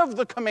one of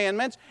the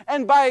commandments,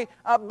 and by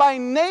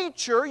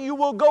nature you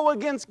will go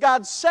against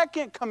God's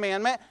second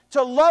commandment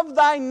to love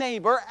thy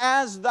neighbor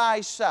as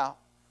thyself.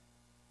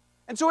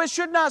 And so it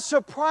should not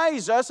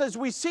surprise us as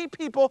we see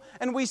people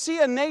and we see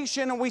a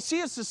nation and we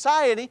see a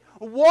society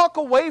walk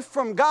away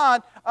from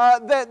God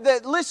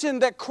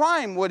that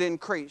crime would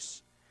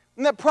increase.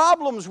 And that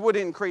problems would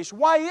increase.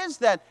 Why is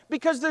that?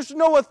 Because there's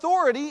no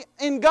authority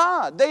in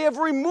God. They have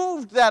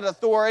removed that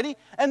authority,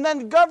 and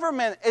then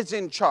government is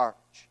in charge.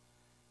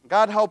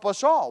 God help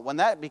us all when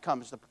that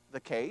becomes the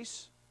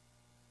case.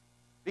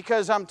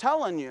 Because I'm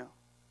telling you,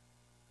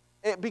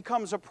 it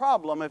becomes a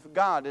problem if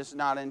God is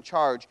not in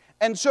charge.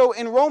 And so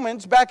in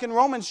Romans, back in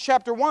Romans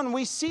chapter 1,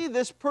 we see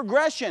this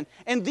progression.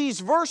 In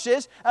these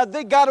verses,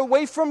 they got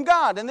away from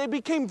God, and they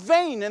became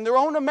vain in their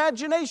own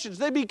imaginations.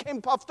 They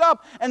became puffed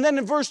up. And then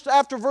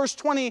after verse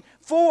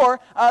 24,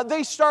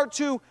 they start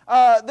to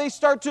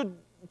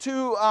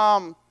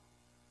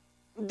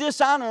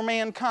dishonor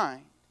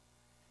mankind.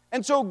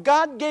 And so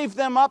God gave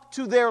them up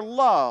to their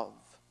love,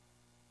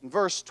 in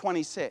verse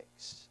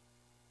 26,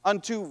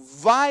 unto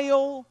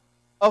vile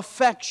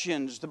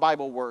affections, the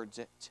Bible words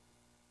it.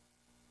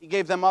 He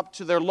gave them up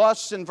to their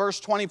lusts in verse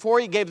 24.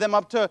 He gave them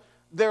up to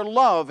their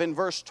love in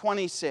verse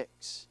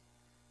 26.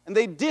 And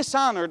they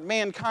dishonored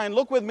mankind.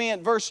 Look with me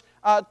at verse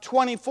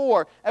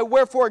 24.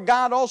 Wherefore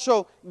God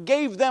also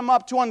gave them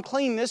up to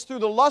uncleanness through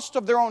the lust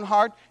of their own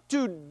heart,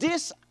 to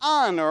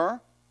dishonor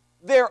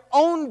their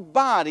own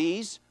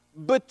bodies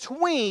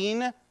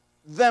between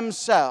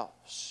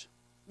themselves.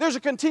 There's a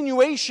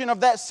continuation of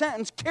that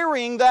sentence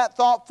carrying that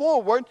thought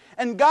forward,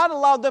 and God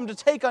allowed them to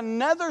take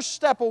another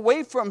step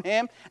away from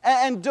Him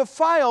and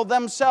defile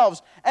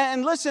themselves.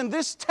 And listen,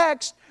 this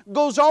text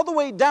goes all the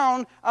way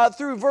down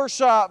through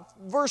verse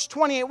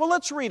 28. Well,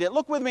 let's read it.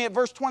 Look with me at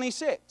verse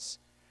 26.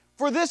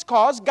 For this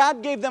cause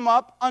God gave them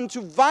up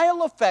unto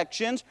vile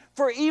affections,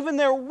 for even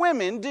their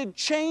women did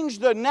change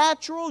the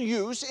natural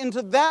use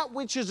into that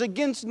which is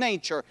against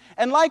nature.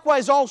 And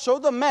likewise also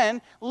the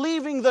men,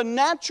 leaving the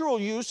natural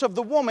use of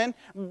the woman,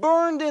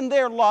 burned in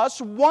their lusts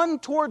one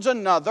towards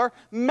another,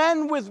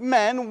 men with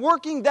men,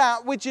 working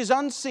that which is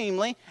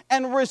unseemly,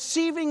 and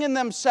receiving in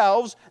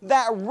themselves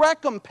that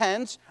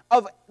recompense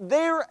of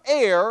their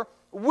error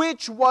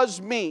which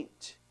was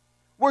meet.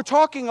 We're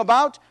talking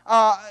about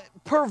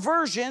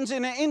perversions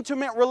in an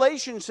intimate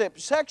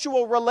relationship,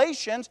 sexual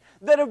relations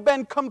that have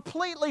been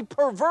completely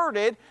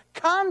perverted,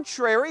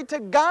 contrary to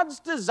God's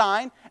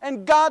design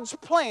and God's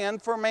plan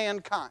for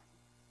mankind.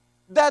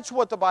 That's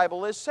what the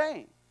Bible is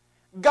saying.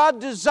 God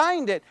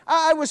designed it.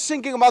 I was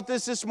thinking about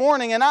this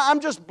morning, and I'm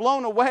just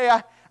blown away.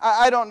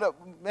 I don't know.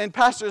 In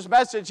Pastor's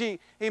message,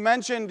 he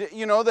mentioned,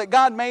 that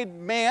God made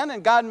man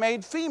and God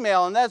made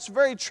female, and that's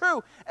very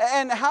true.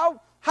 And how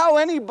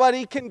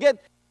anybody can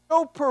get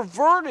so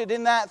perverted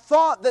in that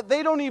thought that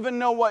they don't even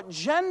know what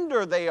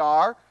gender they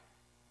are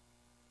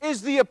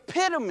is the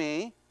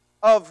epitome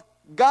of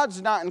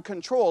God's not in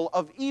control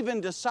of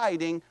even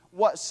deciding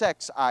what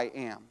sex I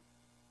am.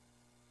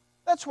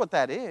 That's what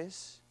that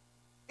is.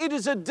 It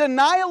is a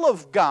denial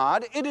of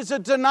God. It is a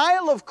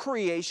denial of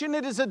creation.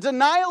 It is a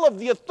denial of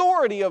the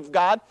authority of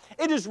God.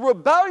 It is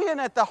rebellion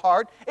at the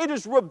heart. It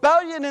is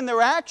rebellion in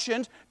their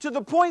actions to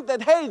the point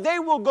that, hey, they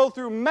will go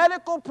through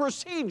medical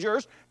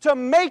procedures to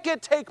make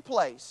it take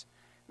place.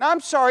 Now, I'm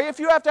sorry, if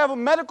you have to have a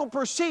medical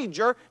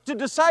procedure to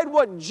decide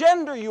what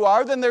gender you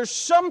are, then there's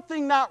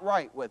something not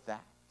right with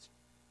that.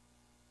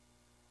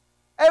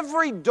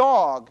 Every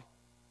dog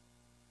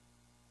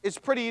is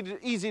pretty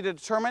easy to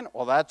determine,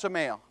 well, that's a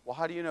male. Well,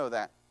 how do you know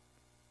that?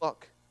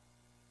 Look,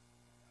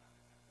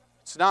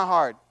 it's not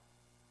hard.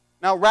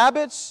 Now,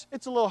 rabbits,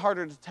 it's a little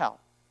harder to tell.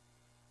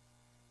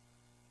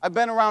 I've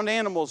been around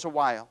animals a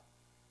while.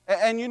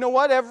 And you know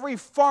what? Every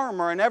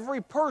farmer and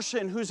every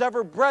person who's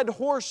ever bred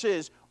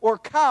horses or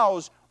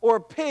cows or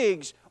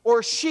pigs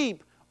or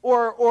sheep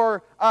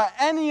or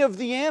any of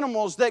the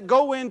animals that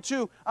go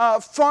into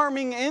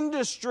farming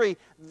industry,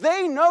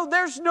 they know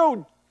there's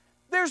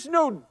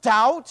no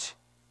doubt.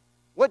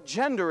 What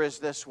gender is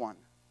this one?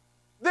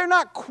 They're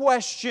not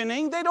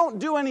questioning. They don't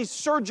do any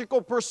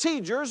surgical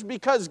procedures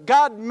because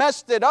God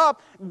messed it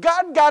up.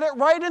 God got it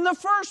right in the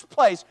first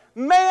place.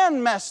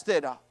 Man messed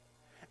it up.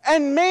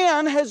 And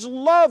man has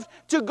loved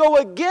to go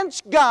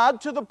against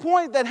God to the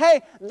point that,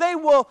 hey, they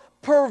will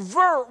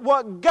pervert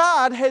what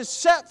God has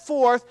set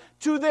forth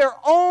to their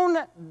own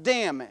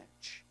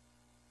damage.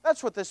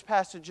 That's what this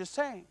passage is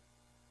saying.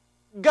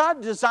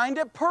 God designed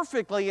it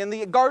perfectly in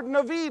the Garden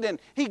of Eden.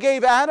 He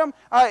gave Adam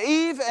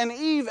Eve, and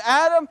Eve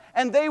Adam,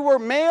 and they were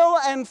male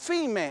and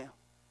female.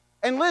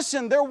 And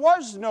listen, there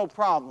was no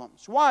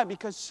problems. Why?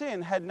 Because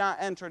sin had not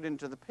entered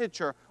into the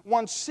picture.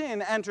 Once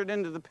sin entered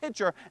into the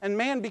picture, and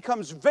man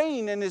becomes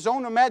vain in his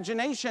own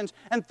imaginations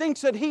and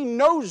thinks that he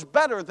knows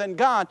better than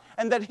God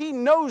and that he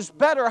knows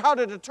better how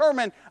to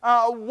determine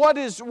what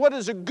is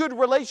a good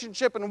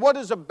relationship and what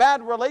is a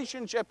bad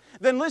relationship,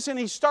 then listen,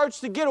 he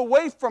starts to get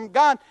away from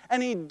God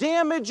and he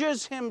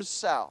damages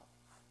himself.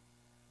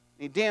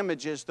 He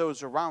damages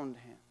those around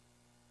him.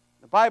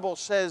 The Bible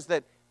says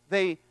that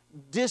they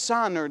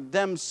dishonored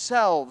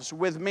themselves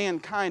with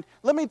mankind.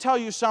 Let me tell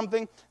you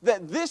something,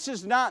 that this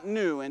is not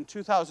new in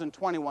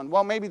 2021.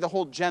 Well, maybe the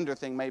whole gender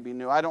thing may be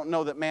new. I don't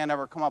know that man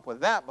ever come up with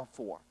that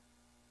before.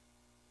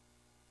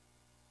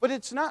 But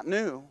it's not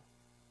new.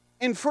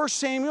 In 1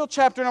 Samuel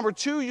chapter number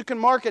 2, you can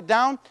mark it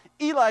down,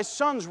 Eli's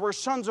sons were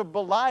sons of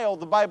Belial,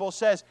 the Bible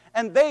says,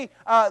 and they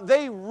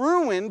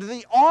ruined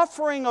the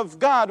offering of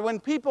God. When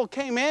people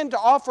came in to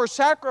offer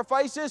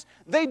sacrifices,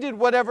 they did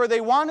whatever they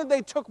wanted.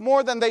 They took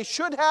more than they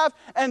should have,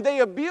 and they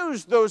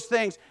abused those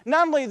things.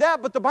 Not only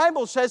that, but the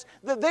Bible says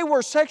that they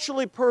were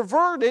sexually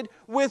perverted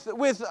with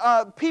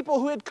people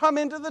who had come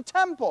into the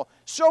temple.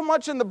 So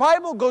much in the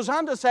Bible goes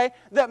on to say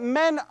that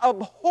men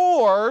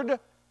abhorred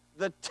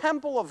the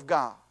temple of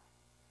God.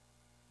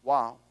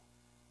 Wow.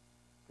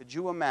 Could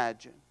you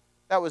imagine?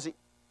 That was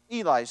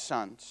Eli's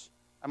sons.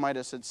 I might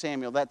have said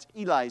Samuel. That's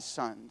Eli's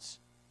sons.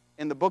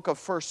 In the book of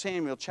 1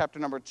 Samuel, chapter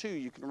number 2,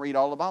 you can read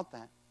all about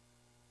that.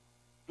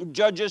 In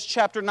Judges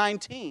chapter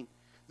 19,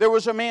 there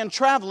was a man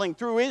traveling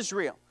through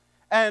Israel.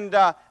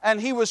 And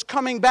he was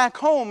coming back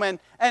home, and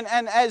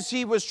as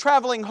he was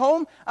traveling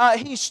home,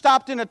 he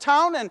stopped in a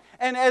town,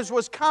 and as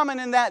was common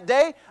in that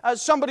day,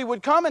 somebody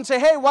would come and say,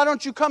 hey, why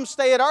don't you come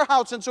stay at our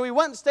house? And so he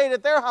went and stayed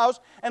at their house,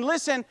 and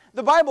listen,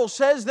 the Bible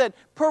says that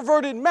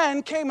perverted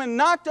men came and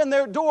knocked on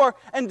their door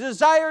and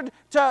desired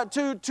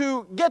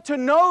to get to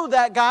know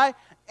that guy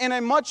in a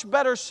much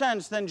better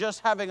sense than just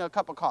having a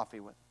cup of coffee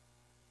with him.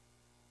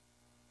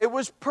 It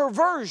was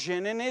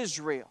perversion in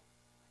Israel.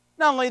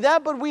 Not only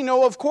that, but we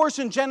know, of course,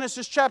 in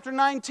Genesis chapter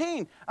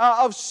 19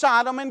 of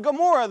Sodom and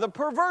Gomorrah, the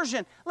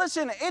perversion.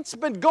 Listen, it's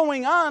been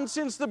going on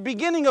since the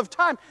beginning of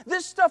time.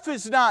 This stuff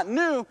is not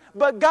new,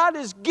 but God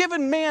has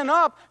given man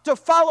up to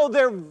follow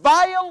their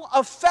vile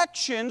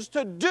affections,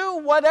 to do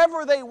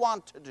whatever they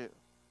want to do.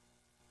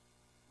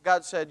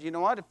 God said, you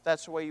know what, if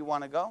that's the way you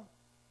want to go,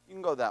 you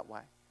can go that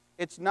way.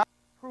 It's not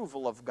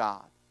approval of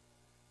God,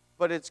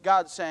 but it's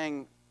God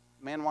saying,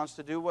 man wants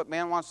to do what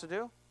man wants to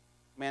do,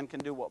 man can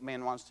do what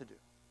man wants to do.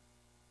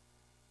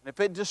 And if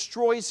it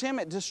destroys him,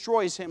 it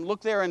destroys him.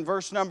 Look there in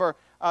verse number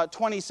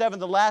 27,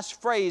 the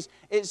last phrase.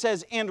 It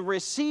says, and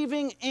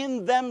receiving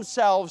in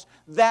themselves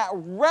that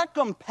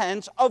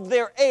recompense of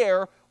their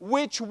error,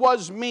 which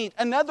was meet.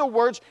 In other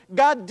words,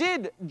 God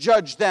did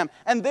judge them.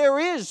 And there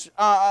is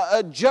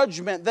a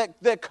judgment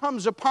that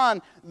comes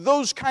upon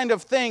those kind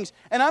of things.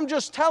 And I'm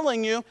just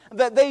telling you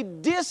that they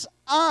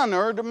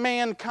dishonored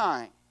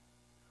mankind.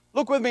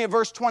 Look with me at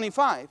verse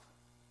 25.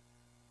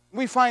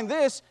 We find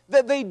this,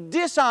 that they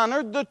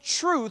dishonored the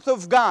truth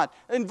of God.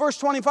 In verse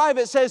 25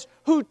 it says,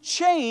 who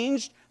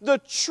changed the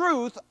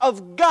truth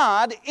of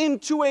God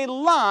into a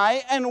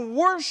lie and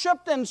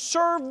worshiped and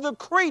served the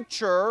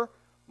creature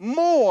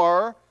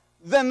more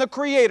than the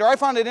Creator. I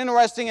found it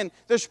interesting, and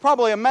there's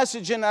probably a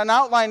message in an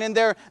outline in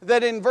there,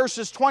 that in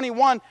verses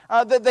 21,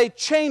 that they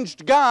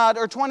changed God,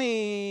 or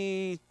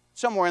 20...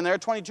 somewhere in there,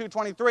 22,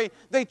 23,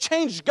 they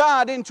changed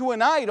God into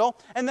an idol.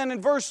 And then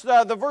in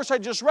the verse I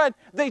just read,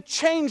 they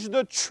changed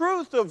the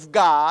truth of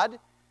God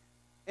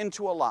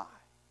into a lie.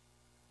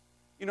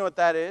 You know what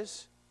that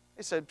is?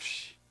 They said,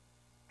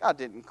 God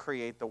didn't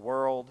create the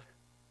world.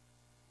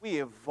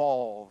 We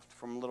evolved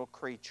from little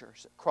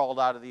creatures that crawled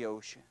out of the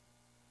ocean.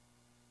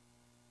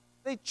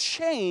 They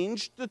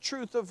changed the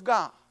truth of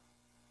God.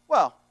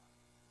 Well,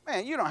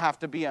 man, you don't have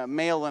to be a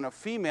male and a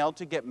female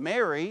to get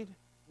married.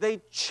 They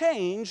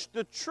changed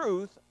the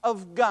truth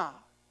of God.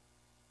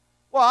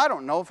 Well, I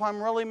don't know if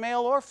I'm really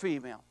male or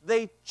female.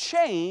 They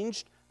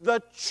changed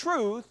the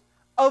truth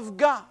of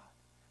God.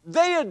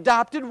 They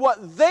adopted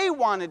what they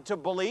wanted to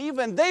believe,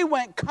 and they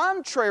went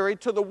contrary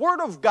to the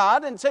Word of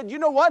God and said, you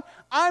know what?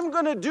 I'm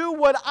going to do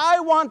what I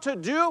want to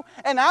do,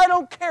 and I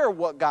don't care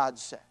what God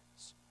says.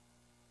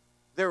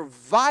 They're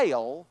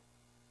vile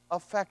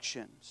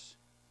affections.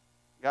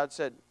 God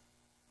said,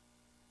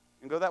 you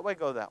can go that way,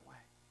 go that way.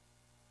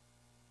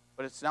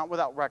 But it's not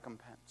without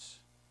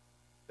recompense.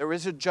 There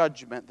is a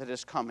judgment that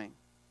is coming.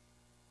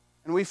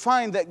 And we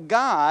find that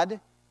God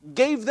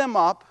gave them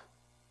up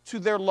to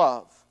their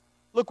love.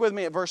 Look with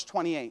me at verse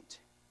 28.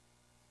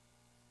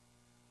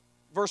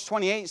 Verse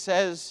 28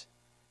 says,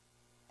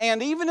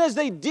 and even as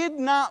they did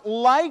not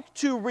like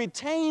to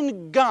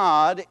retain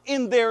God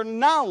in their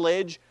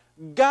knowledge,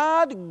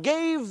 God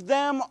gave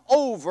them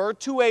over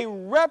to a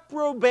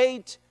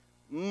reprobate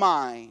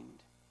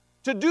mind,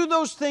 to do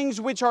those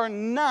things which are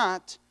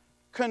not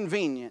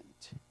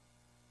convenient.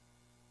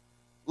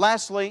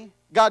 Lastly,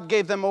 God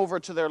gave them over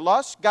to their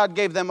lust. God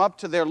gave them up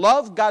to their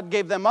love. God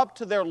gave them up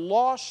to their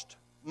lost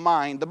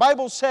mind. The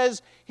Bible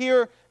says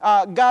here,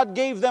 God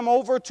gave them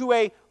over to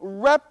a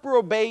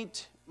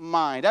reprobate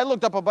mind. I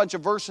looked up a bunch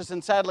of verses,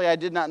 and sadly I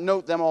did not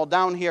note them all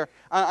down here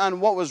on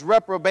what was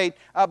reprobate.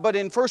 But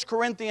in 1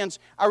 Corinthians,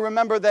 I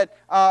remember that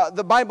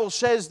the Bible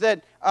says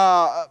that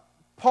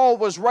Paul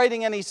was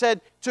writing, and he said,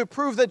 to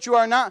prove that you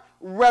are not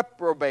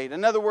reprobate.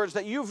 In other words,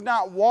 that you've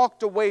not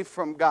walked away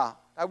from God.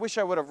 I wish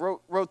I would have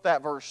wrote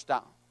that verse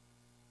down.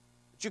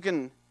 But you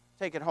can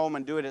take it home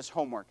and do it as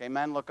homework.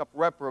 Amen? Look up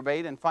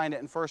reprobate and find it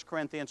in 1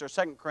 Corinthians or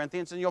 2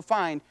 Corinthians, and you'll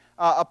find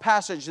a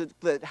passage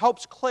that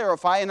helps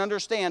clarify and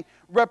understand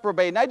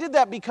reprobate. And I did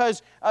that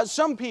because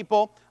some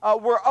people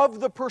were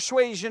of the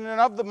persuasion and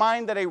of the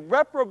mind that a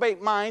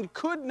reprobate mind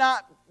could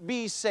not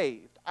be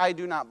saved. I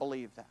do not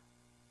believe that.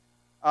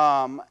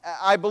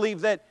 I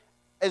believe that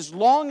as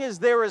long as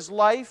there is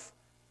life,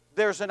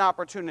 there's an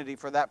opportunity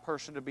for that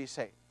person to be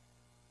saved.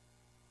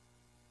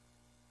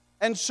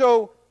 And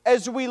so,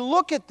 as we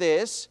look at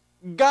this,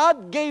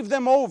 God gave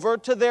them over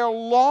to their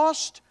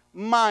lost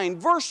mind.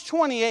 Verse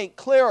 28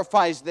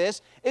 clarifies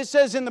this. It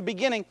says in the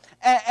beginning,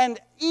 and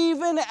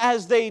even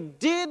as they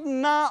did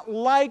not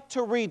like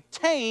to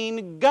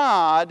retain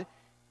God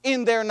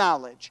in their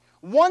knowledge.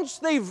 Once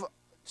they've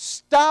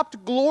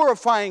stopped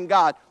glorifying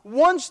God,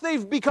 once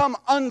they've become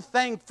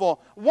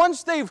unthankful,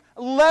 once they've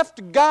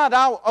left God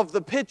out of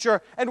the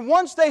picture, and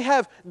once they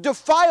have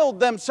defiled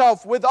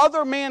themselves with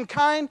other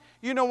mankind,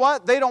 you know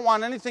what? They don't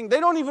want anything.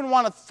 They don't even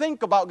want to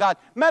think about God.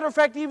 Matter of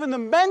fact, even the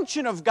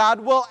mention of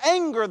God will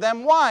anger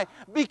them. Why?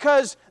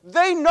 Because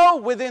they know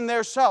within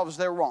themselves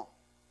they're wrong.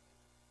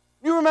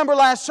 You remember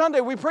last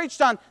Sunday we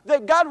preached on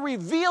that God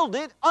revealed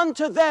it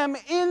unto them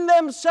in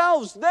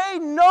themselves. They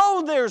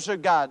know there's a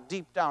God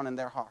deep down in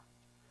their heart.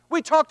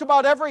 We talked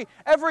about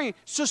every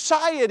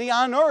society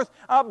on earth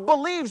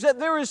believes that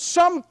there is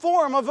some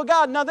form of a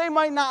God. Now, they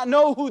might not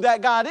know who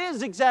that God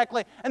is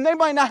exactly, and they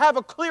might not have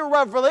a clear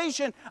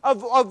revelation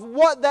of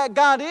what that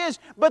God is,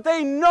 but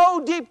they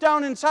know deep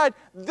down inside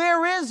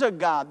there is a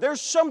God.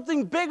 There's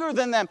something bigger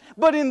than them.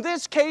 But in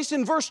this case,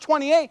 in verse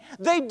 28,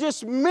 they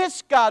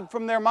dismiss God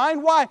from their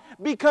mind. Why?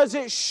 Because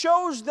it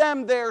shows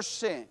them their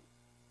sin.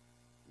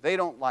 They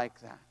don't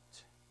like that.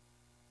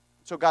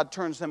 So God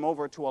turns them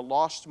over to a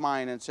lost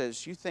mind and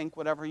says, you think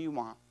whatever you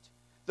want.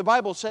 The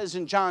Bible says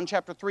in John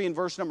chapter 3 and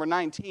verse number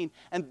 19,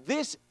 and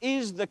this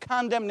is the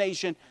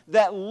condemnation,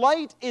 that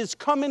light is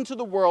come into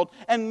the world,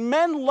 and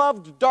men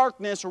loved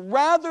darkness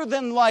rather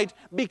than light,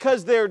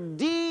 because their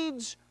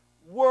deeds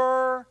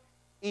were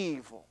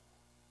evil.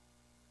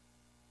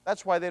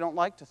 That's why they don't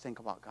like to think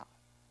about God.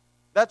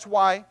 That's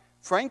why,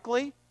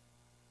 frankly,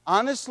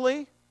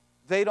 honestly,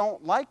 they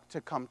don't like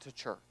to come to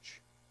church.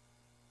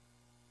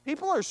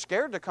 People are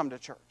scared to come to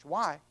church.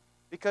 Why?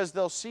 Because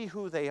they'll see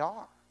who they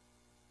are.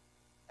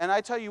 And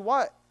I tell you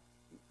what,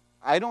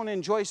 I don't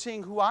enjoy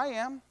seeing who I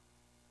am.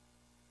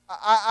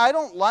 I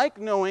don't like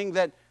knowing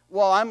that,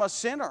 well, I'm a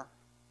sinner.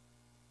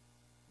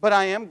 But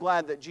I am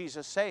glad that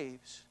Jesus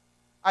saves.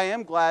 I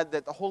am glad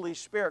that the Holy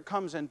Spirit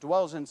comes and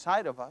dwells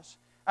inside of us.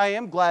 I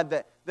am glad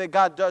that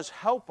God does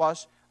help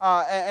us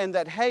and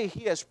that, hey,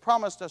 He has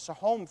promised us a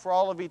home for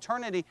all of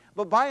eternity.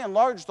 But by and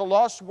large, the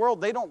lost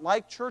world, they don't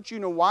like church. You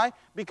know why?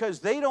 Because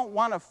they don't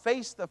want to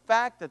face the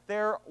fact that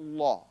they're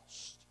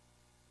lost.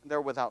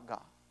 They're without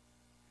God.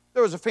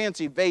 There was a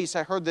fancy vase.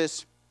 I heard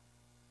this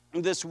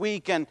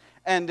week, and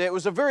it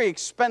was a very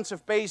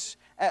expensive vase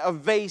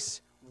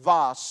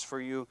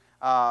for you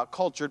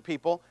cultured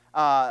people,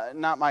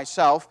 not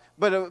myself.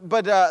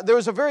 But there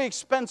was a very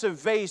expensive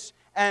vase,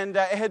 and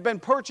it had been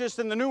purchased,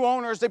 and the new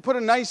owners, they put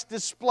a nice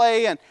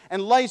display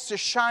and lights to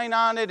shine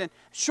on it. And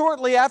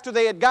shortly after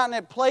they had gotten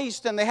it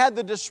placed and they had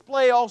the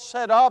display all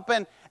set up,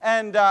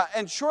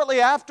 and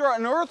shortly after,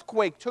 an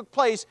earthquake took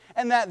place,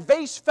 and that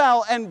vase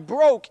fell and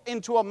broke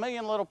into a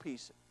million little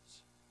pieces.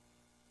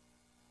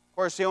 Of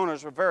course, the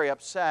owners were very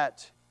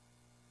upset.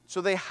 So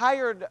they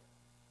hired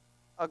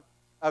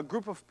a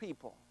group of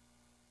people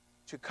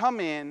to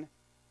come in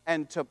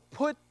and to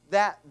put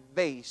that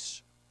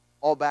vase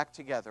all back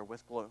together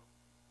with glue.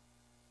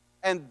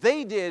 And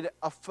they did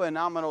a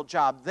phenomenal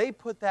job. They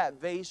put that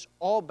vase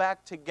all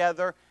back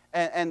together,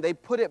 and they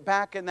put it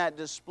back in that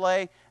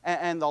display,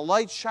 and the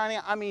lights shining.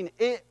 I mean,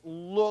 it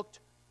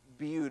looked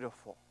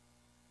beautiful.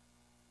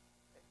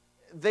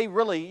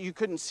 You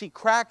couldn't see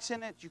cracks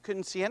in it. You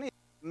couldn't see anything.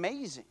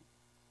 Amazing.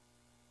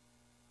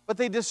 But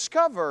they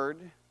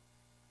discovered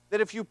that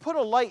if you put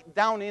a light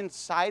down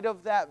inside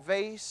of that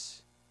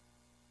vase,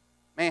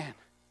 man,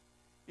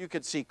 you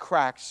could see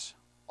cracks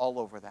all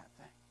over that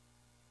thing.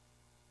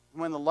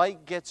 When the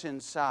light gets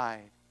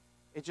inside,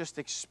 it just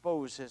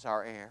exposes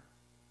our error.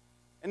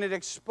 And it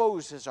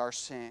exposes our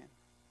sin.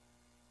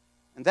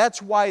 And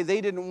that's why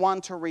they didn't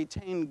want to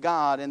retain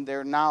God in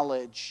their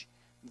knowledge.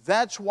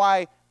 That's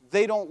why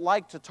they don't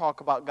like to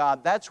talk about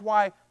God. That's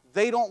why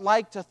they don't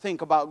like to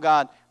think about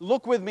God.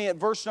 Look with me at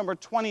verse number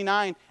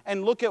 29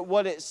 and look at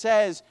what it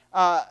says.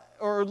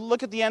 Or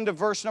look at the end of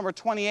verse number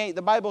 28.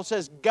 The Bible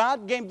says,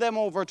 God gave them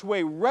over to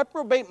a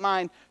reprobate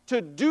mind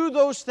to do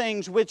those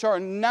things which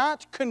are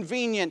not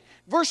convenient.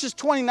 Verses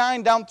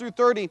 29 down through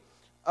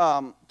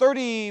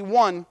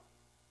 31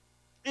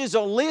 is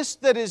a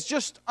list that is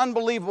just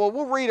unbelievable.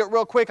 We'll read it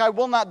real quick. I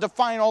will not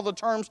define all the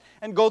terms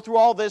and go through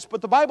all this.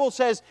 But the Bible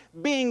says,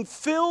 being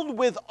filled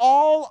with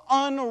all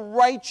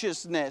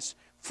unrighteousness,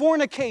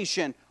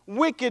 fornication,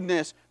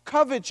 wickedness,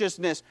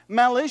 covetousness,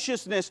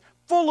 maliciousness,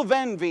 full of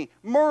envy,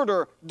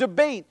 murder,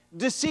 debate,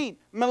 deceit,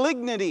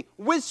 malignity,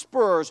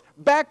 whisperers,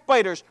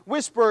 backbiters.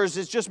 Whisperers,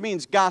 it just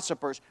means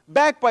gossipers.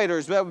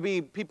 Backbiters, that would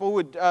be people who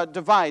would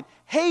divide.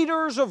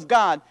 Haters of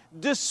God,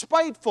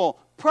 despiteful,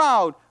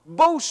 proud,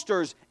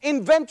 boasters,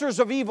 inventors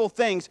of evil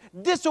things,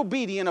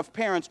 disobedient of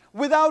parents,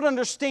 without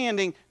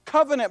understanding,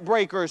 covenant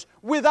breakers,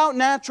 without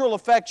natural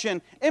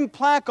affection,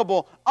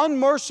 implacable,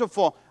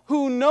 unmerciful,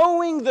 who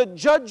knowing the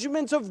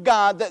judgments of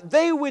God, that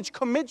they which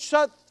commit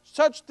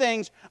such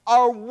things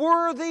are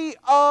worthy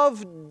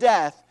of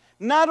death,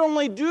 not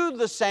only do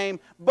the same,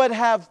 but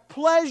have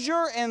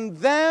pleasure in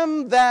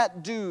them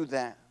that do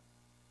them.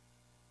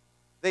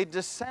 They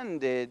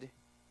descended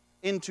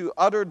into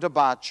utter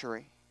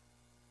debauchery.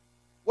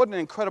 What an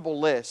incredible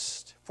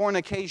list.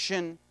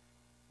 Fornication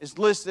is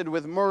listed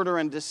with murder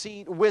and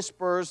deceit,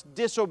 whispers,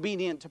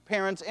 disobedient to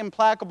parents.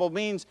 Implacable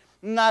means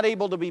not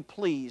able to be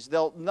pleased.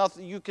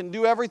 You can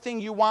do everything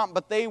you want,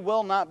 but they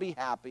will not be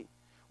happy.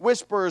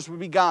 Whisperers would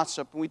be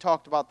gossip, and we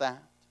talked about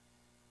that.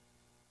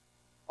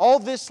 All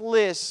this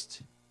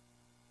list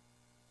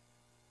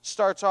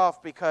starts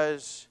off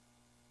because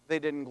they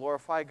didn't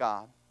glorify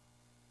God.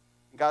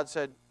 God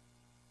said,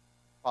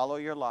 follow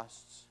your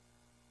lusts.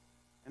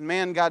 And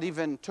man, God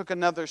even took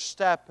another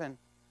step,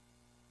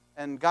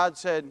 and God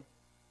said,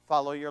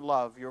 follow your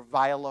love, your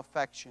vile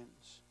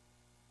affections.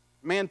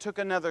 Man took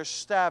another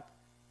step,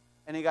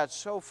 and he got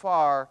so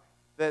far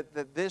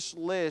that this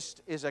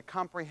list is a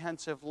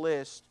comprehensive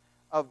list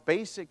of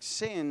basic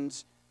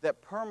sins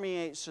that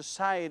permeate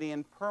society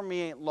and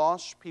permeate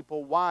lost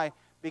people. Why?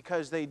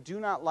 Because they do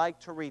not like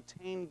to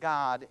retain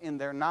God in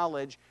their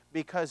knowledge,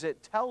 because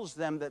it tells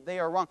them that they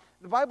are wrong.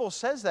 The Bible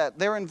says that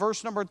there in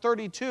verse number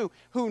 32,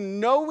 who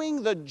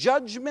knowing the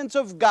judgments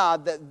of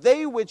God, that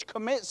they which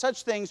commit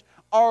such things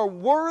are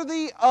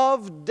worthy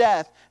of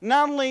death,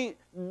 not only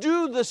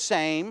do the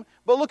same,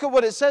 but look at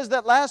what it says,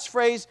 that last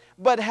phrase,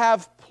 but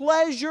have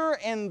pleasure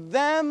in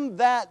them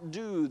that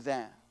do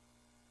them.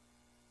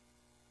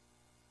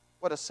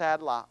 What a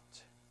sad lot.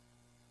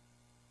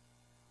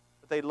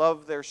 But they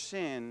love their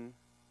sin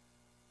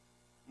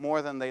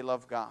more than they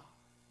love God.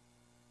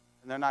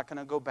 And they're not going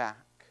to go back.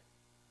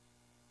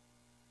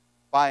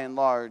 By and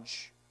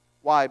large.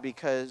 Why?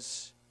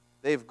 Because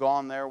they've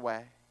gone their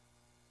way.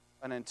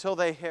 And until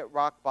they hit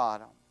rock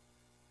bottom,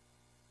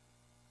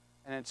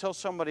 and until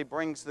somebody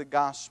brings the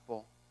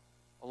gospel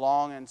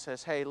along and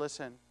says, hey,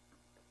 listen,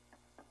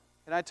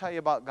 can I tell you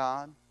about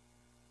God?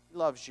 He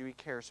loves you. He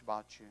cares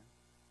about you.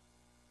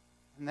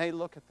 And they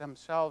look at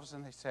themselves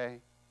and they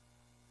say,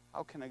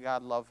 how can a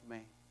God love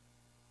me?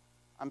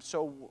 I'm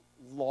so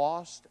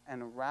lost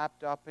and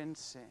wrapped up in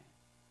sin.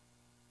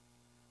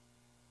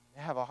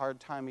 They have a hard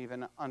time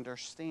even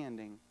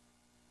understanding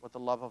what the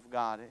love of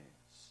God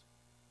is.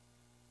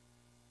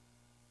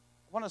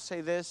 I want to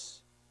say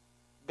this.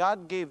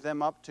 God gave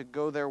them up to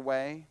go their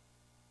way,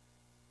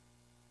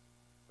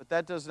 but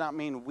that does not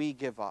mean we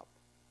give up.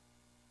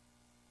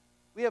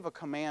 We have a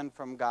command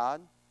from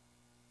God.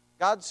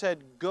 God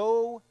said,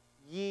 go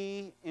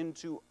ye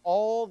into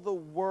all the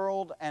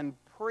world and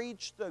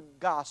preach the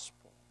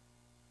gospel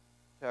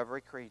to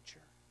every creature.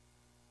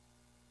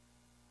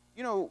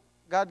 You know,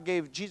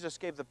 Jesus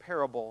gave the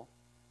parable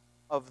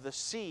of the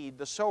seed,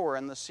 the sower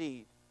and the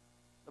seed.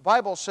 The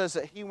Bible says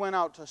that he went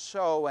out to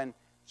sow, and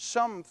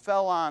some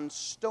fell on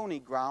stony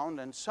ground,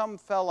 and some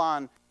fell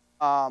on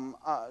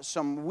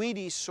some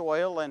weedy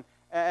soil,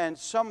 and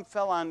some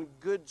fell on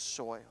good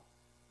soil.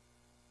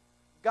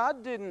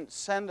 God didn't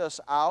send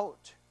us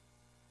out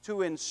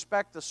to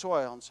inspect the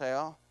soil and say,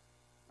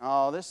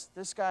 oh,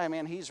 this guy,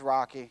 man, he's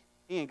rocky.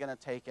 He ain't going to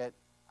take it.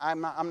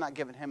 I'm not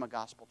giving him a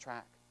gospel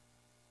tract.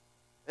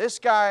 This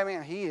guy,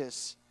 man,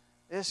 he's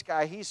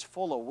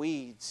full of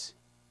weeds.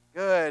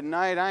 Good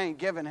night, I ain't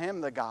giving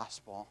him the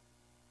gospel.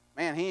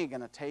 Man, he ain't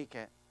going to take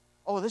it.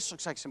 Oh, this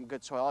looks like some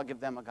good soil. I'll give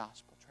them a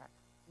gospel tract.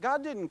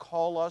 God didn't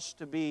call us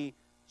to be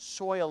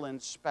soil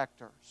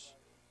inspectors.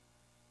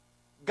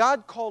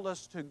 God called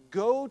us to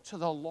go to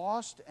the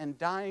lost and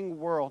dying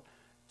world,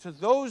 to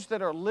those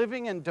that are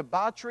living in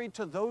debauchery,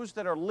 to those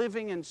that are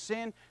living in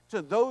sin, to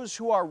those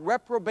who are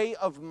reprobate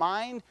of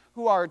mind,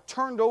 who are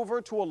turned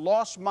over to a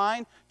lost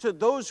mind, to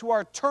those who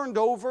are turned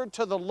over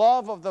to the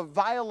love of the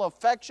vile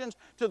affections,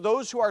 to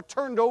those who are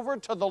turned over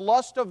to the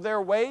lust of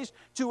their ways,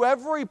 to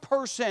every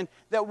person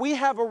that we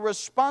have a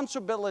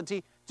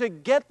responsibility to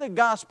get the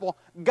gospel.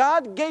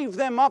 God gave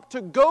them up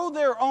to go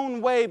their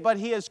own way, but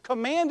He has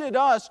commanded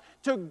us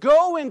to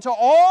go into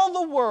all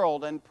the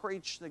world and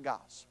preach the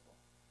gospel.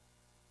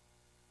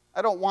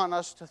 I don't want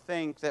us to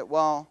think that,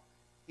 well,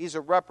 he's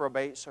a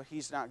reprobate, so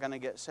he's not going to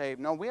get saved.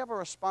 No, we have a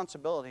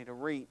responsibility to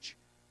reach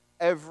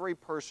every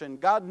person.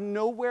 God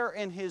nowhere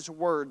in His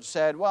Word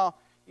said, well,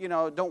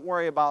 don't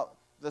worry about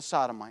the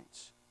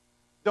sodomites.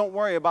 Don't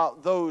worry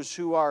about those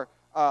who are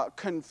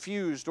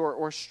confused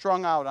or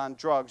strung out on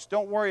drugs.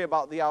 Don't worry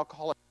about the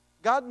alcoholic.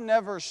 God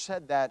never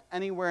said that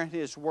anywhere in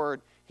His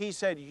Word. He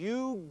said,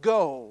 you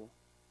go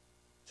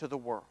to the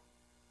world.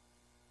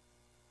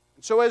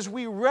 So as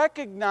we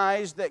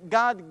recognize that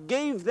God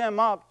gave them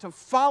up to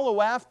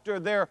follow after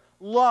their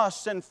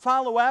lusts and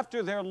follow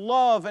after their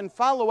love and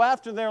follow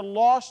after their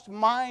lost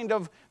mind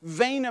of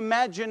vain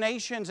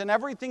imaginations and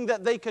everything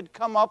that they could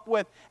come up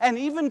with and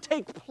even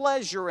take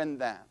pleasure in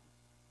them,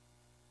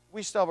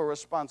 we still have a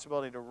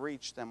responsibility to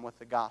reach them with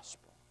the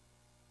gospel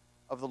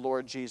of the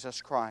Lord Jesus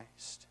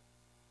Christ.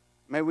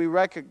 May we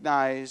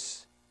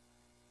recognize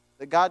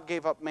that God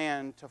gave up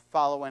man to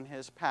follow in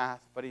His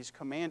path, but He's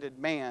commanded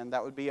man,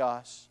 that would be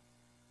us,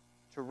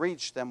 to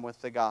reach them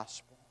with the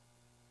gospel.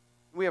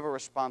 We have a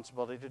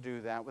responsibility to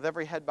do that. With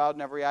every head bowed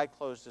and every eye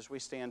closed as we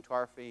stand to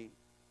our feet.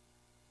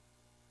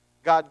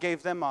 God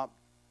gave them up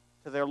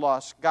to their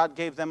lust. God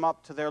gave them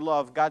up to their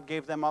love. God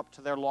gave them up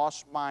to their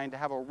lost mind, to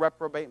have a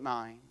reprobate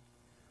mind.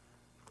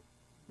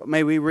 But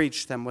may we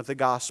reach them with the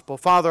gospel.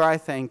 Father, I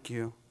thank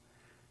you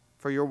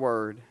for your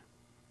word.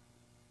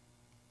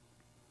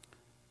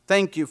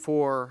 Thank you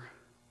for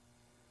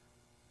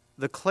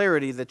the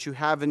clarity that you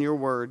have in your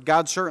word.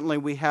 God, certainly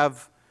we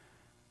have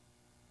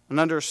an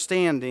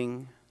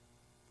understanding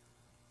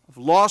of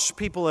lost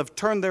people have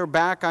turned their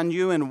back on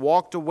you and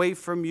walked away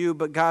from you,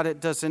 but God, it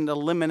doesn't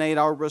eliminate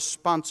our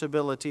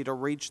responsibility to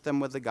reach them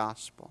with the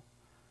gospel.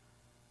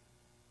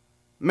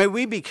 May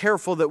we be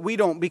careful that we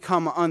don't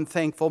become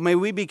unthankful. May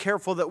we be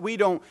careful that we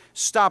don't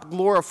stop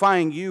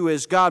glorifying you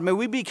as God. May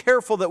we be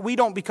careful that we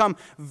don't become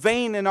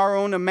vain in our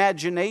own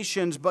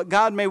imaginations, but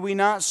God, may we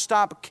not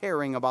stop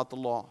caring about the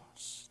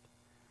lost.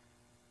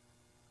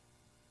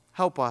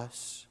 Help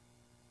us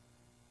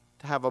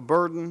to have a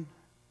burden,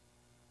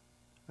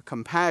 a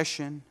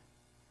compassion,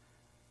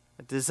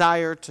 a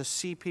desire to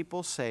see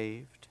people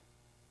saved.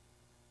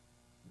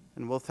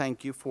 And we'll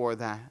thank you for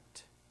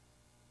that.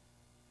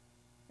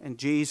 In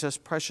Jesus'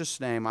 precious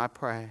name I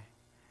pray.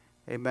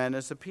 Amen.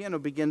 As the piano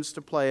begins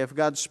to play, if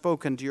God's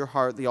spoken to your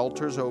heart, the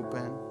altar's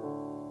open.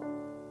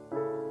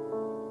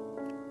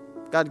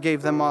 God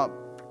gave them up,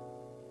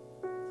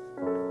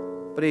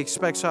 but He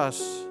expects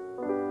us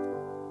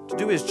to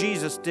do as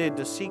Jesus did,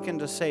 to seek and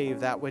to save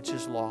that which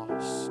is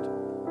lost.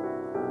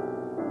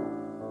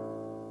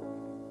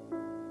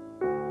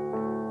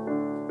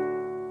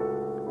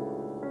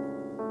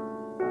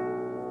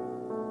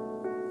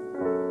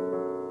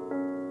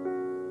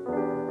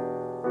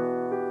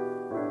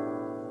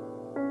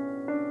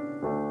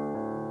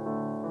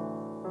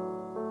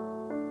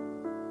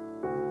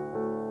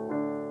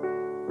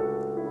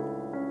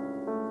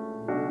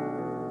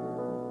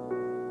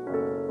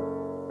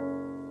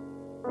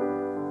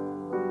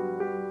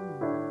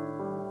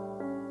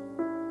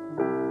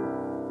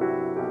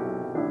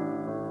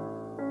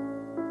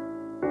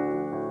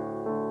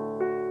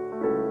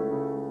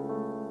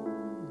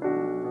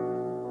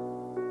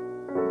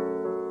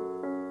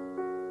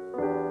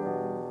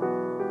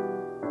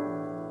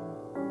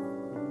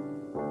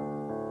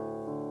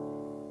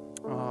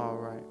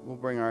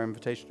 Bring our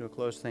invitation to a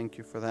close. Thank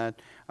you for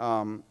that.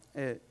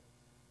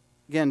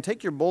 Again,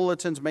 take your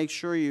bulletins. Make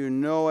sure you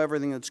know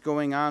everything that's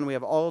going on. We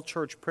have all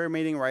church prayer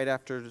meeting right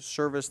after the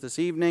service this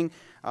evening.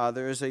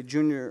 There is a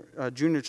junior